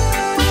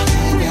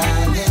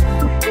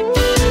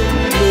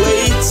 I'm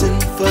waiting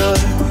for.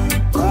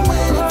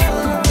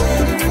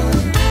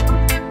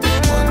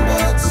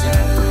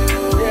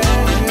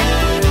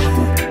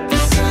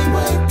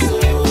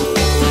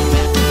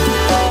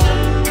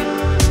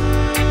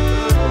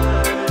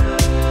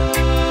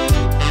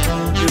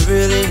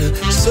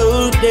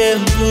 So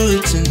damn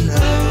good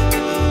tonight.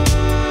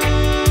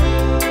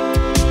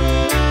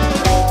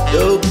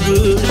 So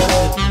good, I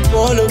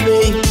wanna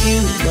make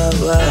you my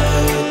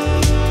wife.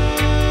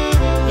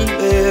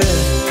 Yeah.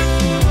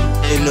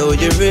 You know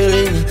you're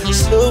really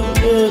so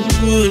damn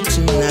good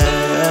tonight.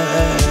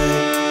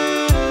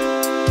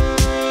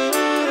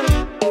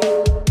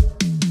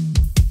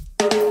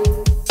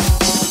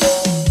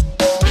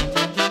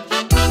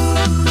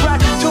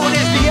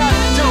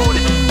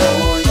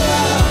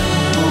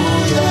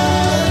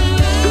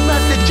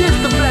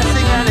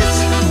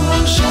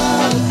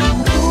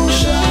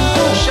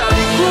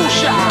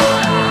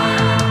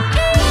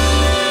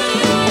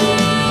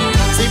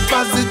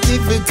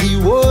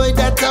 Boy,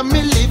 that I'm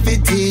live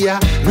it here.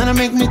 Gonna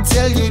make me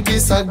tell you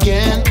this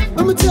again.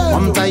 I'm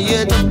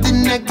tired of the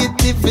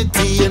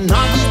negativity and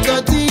all this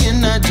dirty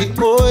energy.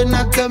 Boy,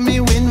 now tell me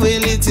when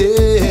will it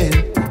end?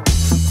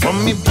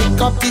 From me pick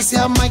up this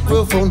here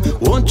microphone,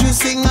 won't you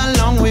sing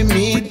along with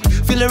me?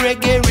 Feel a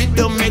reggae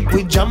rhythm, make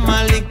we jam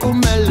a little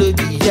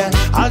melody. Yeah,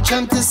 I'll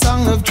chant the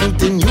song of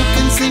truth and you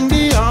can sing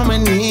the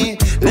harmony.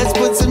 Let's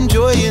put some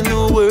joy in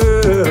the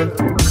world.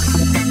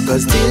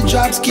 Cause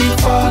teardrops keep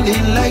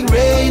falling like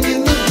rain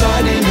in the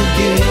garden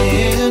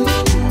again.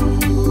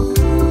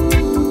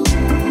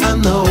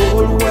 And the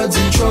whole world's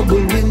in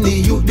trouble when the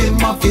youth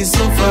them off is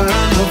so far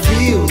and I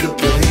feel the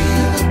pain.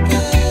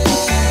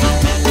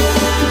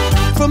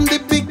 From the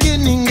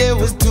beginning there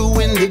was two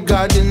in the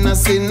garden. I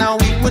say now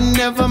we were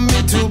never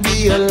meant to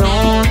be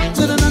alone.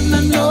 So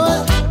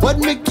no. What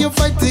make you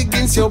fight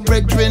against your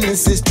brethren and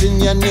sister?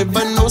 You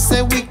never know,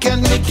 say we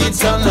can make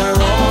it on our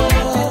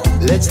own.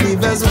 Let's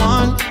live as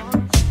one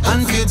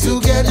and feel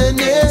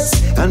togetherness,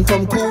 and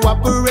from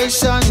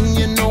cooperation,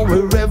 you know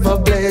we're ever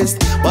blessed.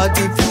 But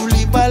if you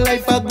live a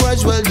life of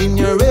grudge, well then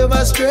you're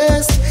ever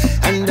stressed.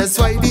 And that's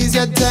why these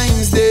are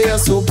times they are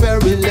so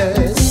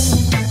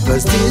perilous.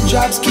 Cause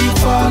teardrops keep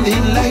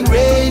falling like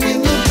rain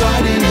in the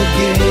garden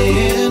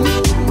again.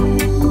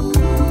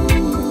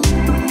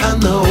 And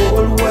the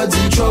whole world's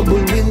in trouble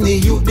when the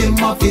youth them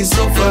off is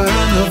so far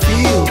and I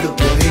feel the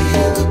pain.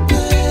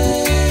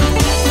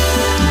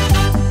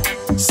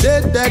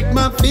 Said that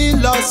my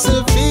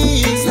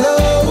philosophy is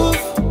love.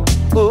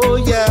 Oh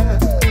yeah.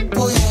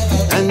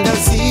 And the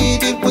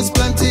seed it was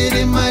planted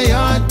in my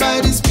heart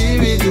by the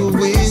spirit of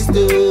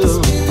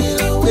wisdom.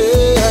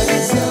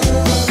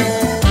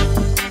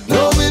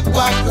 No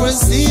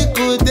hypocrisy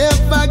could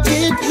ever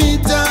get me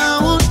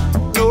down.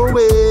 No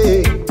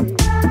way.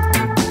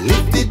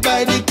 Lifted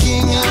by the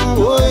King and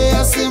boy,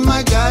 I say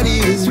my God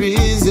is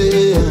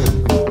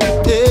risen.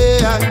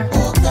 Yeah.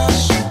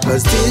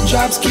 Cause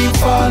teardrops keep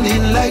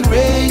falling like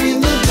rain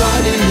in the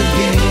garden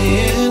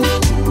again.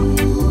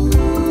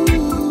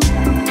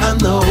 And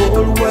the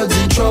whole world's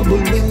in trouble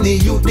when the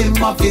youth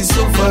them off is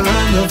so far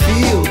and I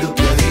feel the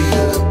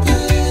pain.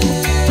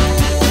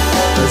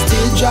 Cause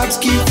teardrops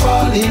keep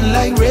falling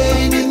like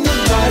rain in the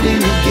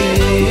garden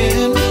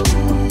again.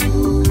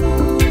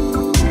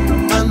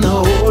 And the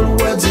whole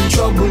world's in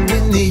trouble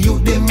when the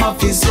youth them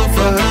off is so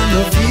far and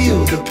I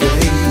feel the pain.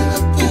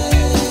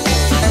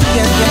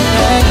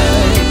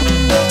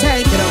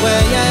 Take it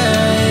away,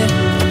 yeah.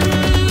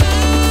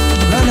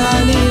 Run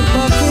all the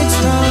hypocrites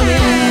round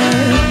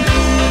here.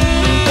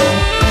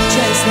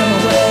 Chase them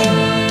away.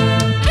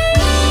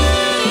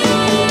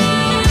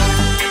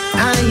 I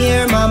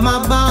hear mama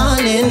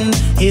bawling.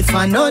 If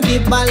I know the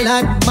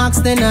ballad box,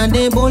 then I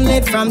the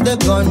bullet from the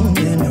gun,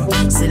 you know.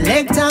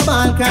 Select a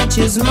ball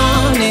catches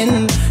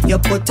morning. You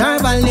put her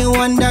value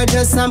under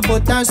dress and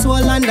put her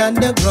soul under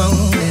the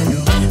ground, you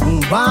know.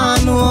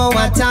 Wanna know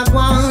what I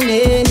want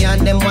in. Yeah,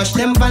 them wash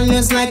them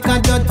values like a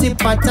dirty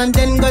pot and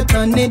then go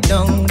turn it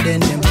down. Then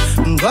them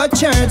go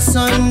church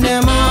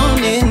Sunday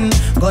morning.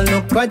 Go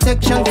look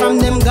protection from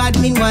them God.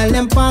 Meanwhile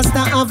them pastor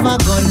have a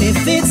gun.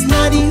 If it's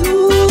not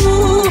you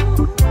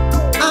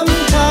I'm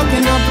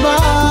talking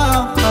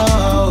about,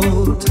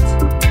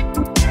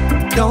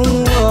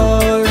 don't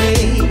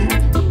worry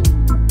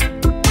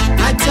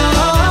at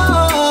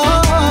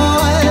all.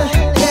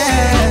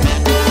 Yeah.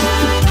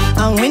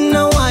 And we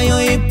know why you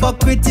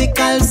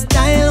hypocritical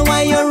style.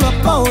 Why you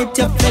rub out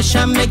your flesh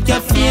and make your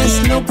face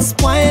look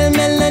spoiled.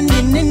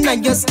 Melanin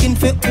in your skin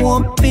for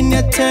open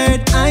your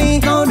third eye.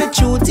 Now the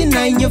truth in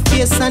your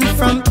face and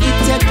from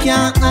it you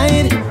can't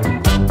hide.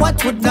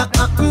 What would that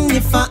happen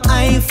if I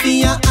eye for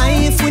your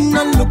eye? If we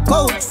not look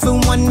out for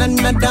one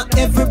another,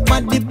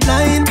 everybody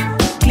blind.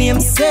 claim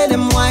say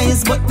them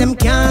wise, but them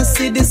can't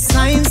see the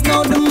signs.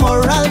 Now the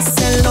moral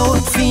sell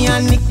out for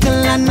a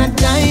nickel and a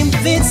dime.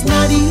 It's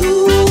not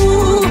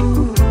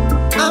you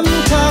I'm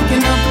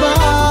talking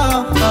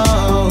about.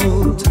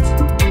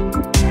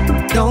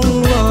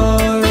 Don't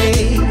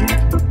worry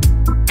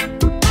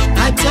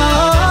at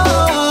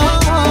all.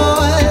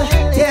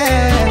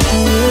 Yeah.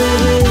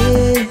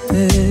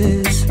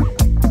 Yes.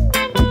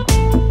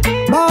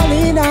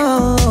 Balling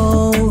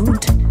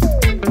out,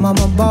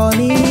 mama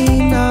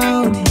balling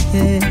out.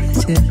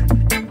 Yes, yes.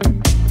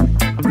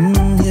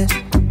 Yes.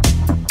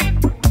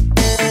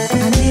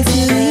 And if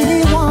you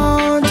really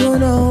want to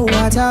know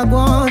what I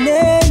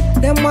wanted,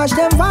 then watch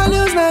them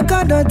values like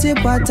a dirty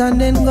pot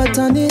and then go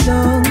turn it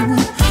down.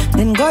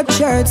 Then got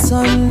church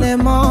Sunday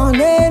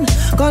morning.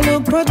 Got no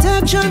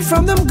protection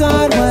from them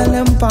God while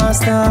them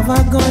pastor have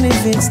a gun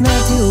if it's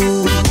not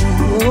you.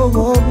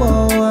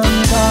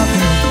 I'm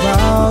talking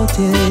about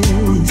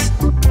is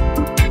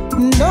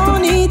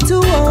don't need to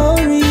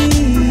worry.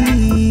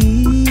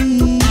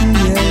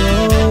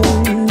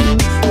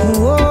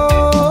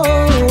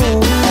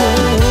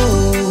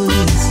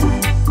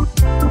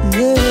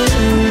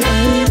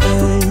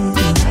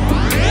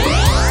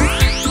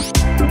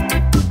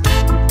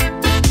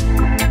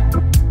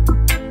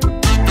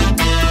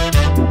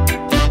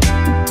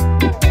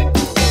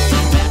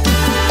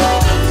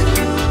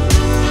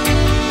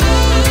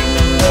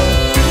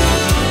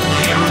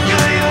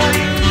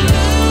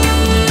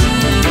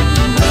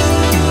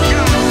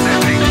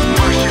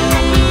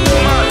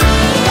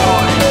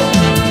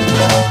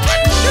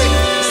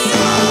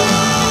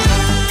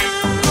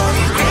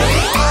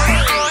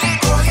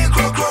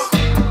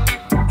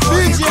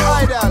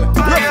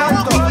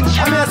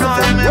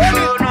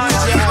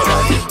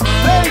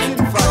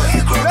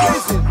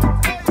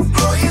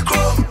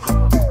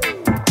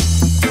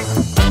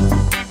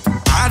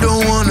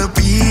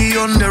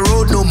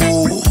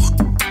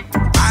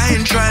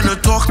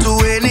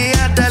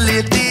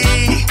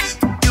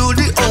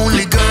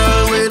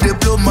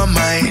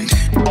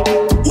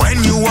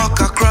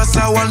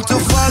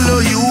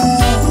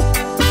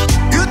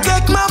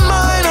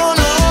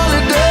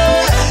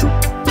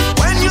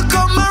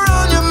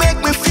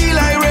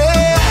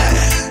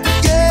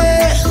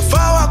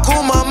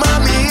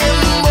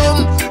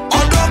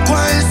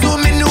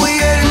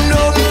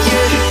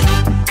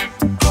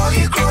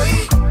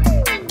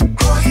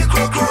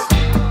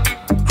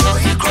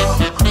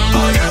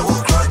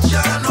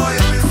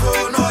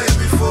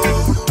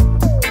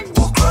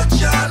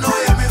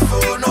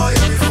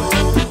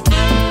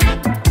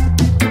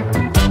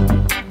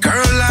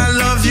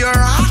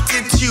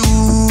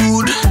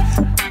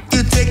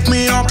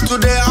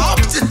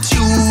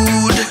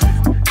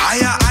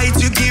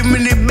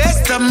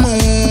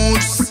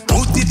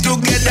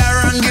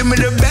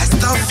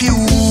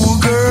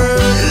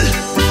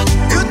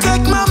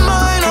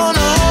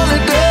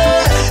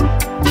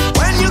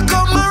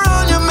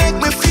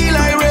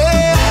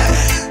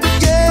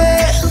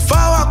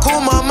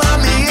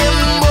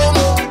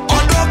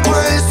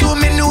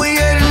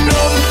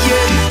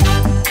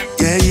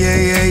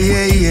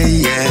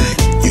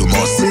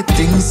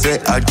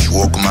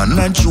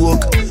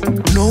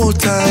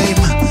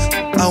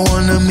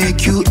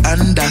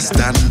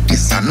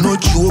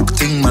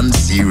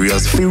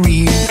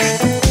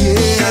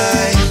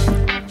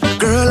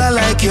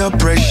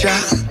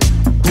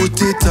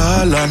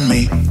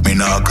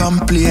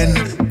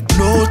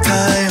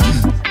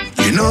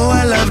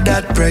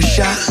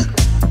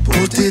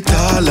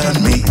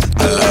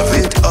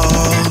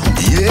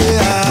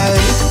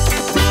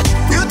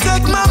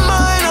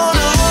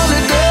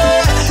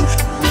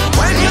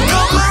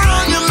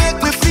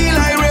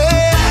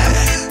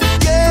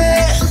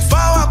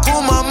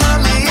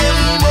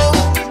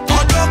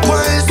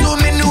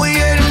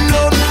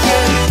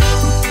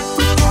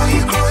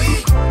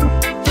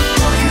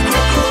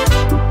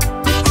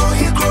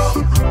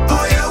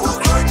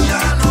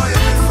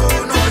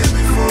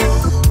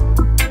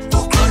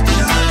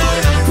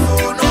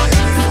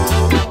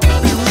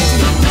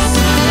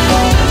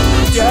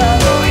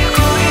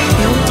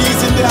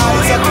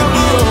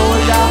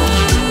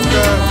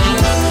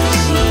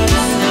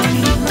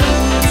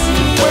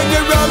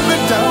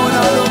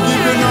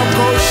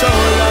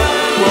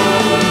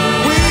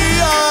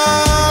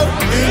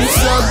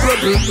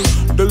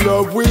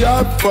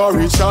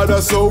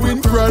 So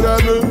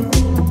incredible,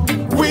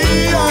 we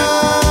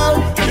are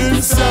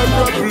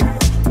inseparable,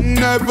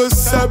 never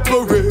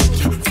separate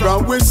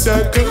from we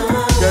second.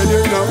 Can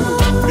you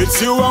know?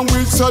 It's you and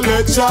we, so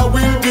let your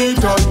will be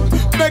done.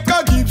 Make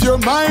I give you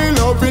my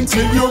love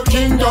until your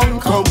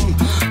kingdom come,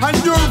 and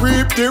you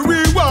reap the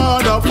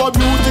reward of a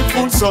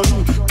beautiful son.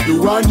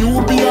 You a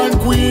Nubian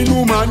queen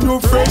woman, you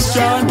fresh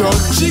and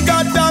done. She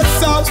got that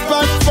soft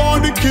spot for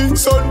the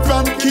king's son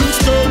from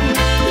Kingston.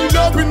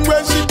 Loving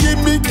where she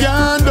give me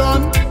can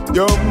done.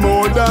 You're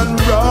more than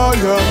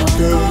royal,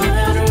 girl.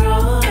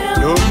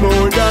 You're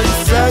more than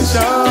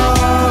fashion.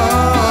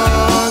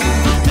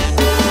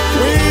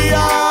 We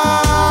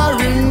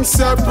are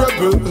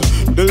inseparable.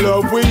 The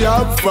love we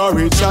have for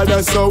each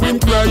other so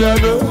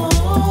incredible.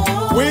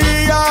 We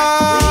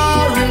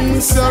are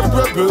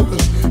inseparable,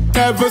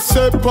 never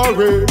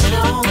separate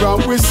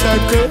from we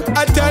second.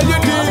 I tell you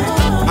this,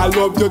 I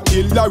love the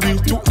killer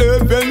reach to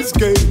heaven's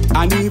gate.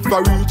 And if I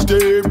reach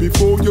there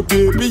before you,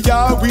 baby,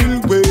 I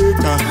will wait.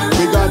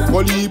 We got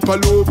polyp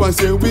all over and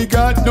say we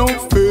got no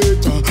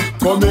faith.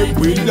 Come make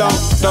we lock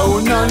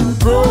down and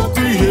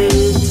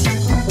procreate.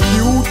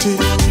 Beauty,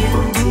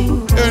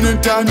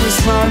 anytime you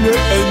smile you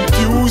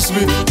infuse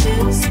me.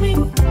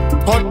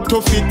 Hot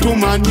to fit to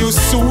man, you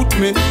suit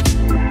me.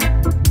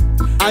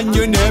 And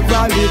you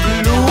never live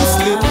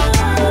loosely.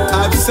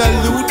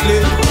 Absolutely,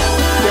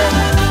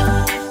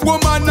 yeah.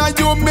 Woman, are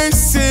you me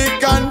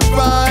sick and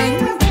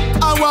fine?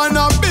 I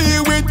wanna be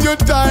with you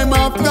time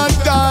after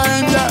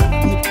time,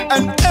 yeah.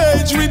 And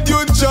age with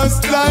you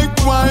just like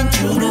wine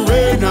through the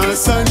rain and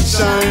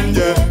sunshine,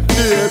 yeah.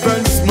 The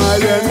heaven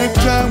smile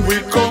anytime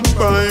we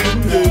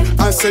combine,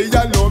 yeah. I say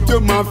I love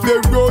you, my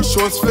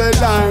ferocious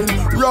feline,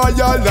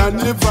 royal and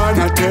divine.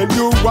 I tell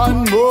you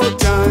one more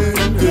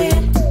time, yeah.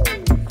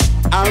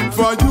 And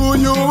for you,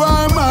 you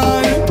are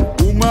mine,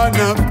 woman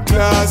of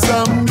class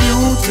and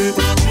beauty.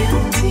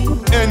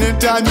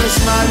 Anytime you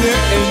smile, you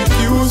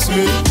infuse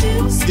me,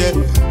 yeah.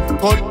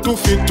 Hot to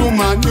fit to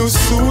man, you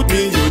suit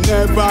me. You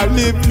never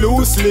live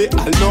loosely.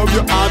 I love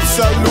you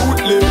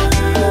absolutely.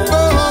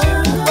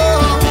 Oh,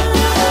 oh.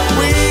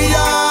 We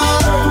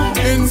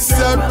are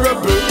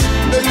inseparable.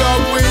 The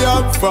love we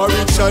have for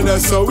each other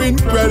so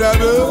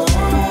incredible.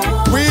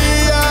 We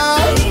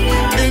are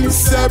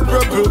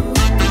inseparable.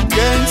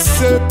 Can't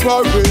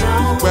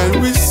separate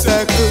when we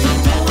settle.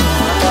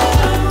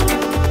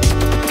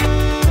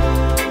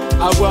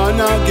 I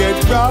wanna get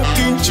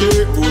rocking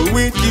chair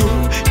with you.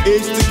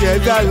 It's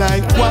together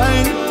like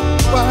wine,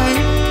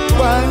 wine,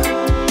 wine.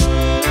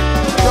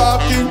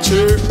 Rocking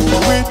chair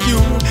with you.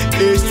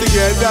 It's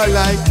together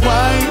like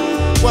wine,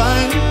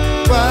 wine,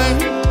 wine.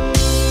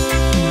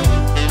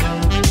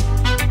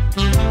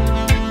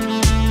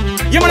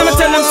 You man, I'ma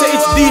tell them say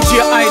it's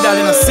DJ Idol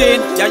in a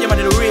scene. Yeah, you man,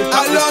 the real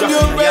top this track.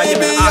 Yeah, you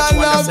man, the arch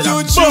one that said that.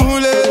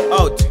 Boom,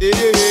 out. Yeah,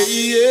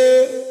 yeah.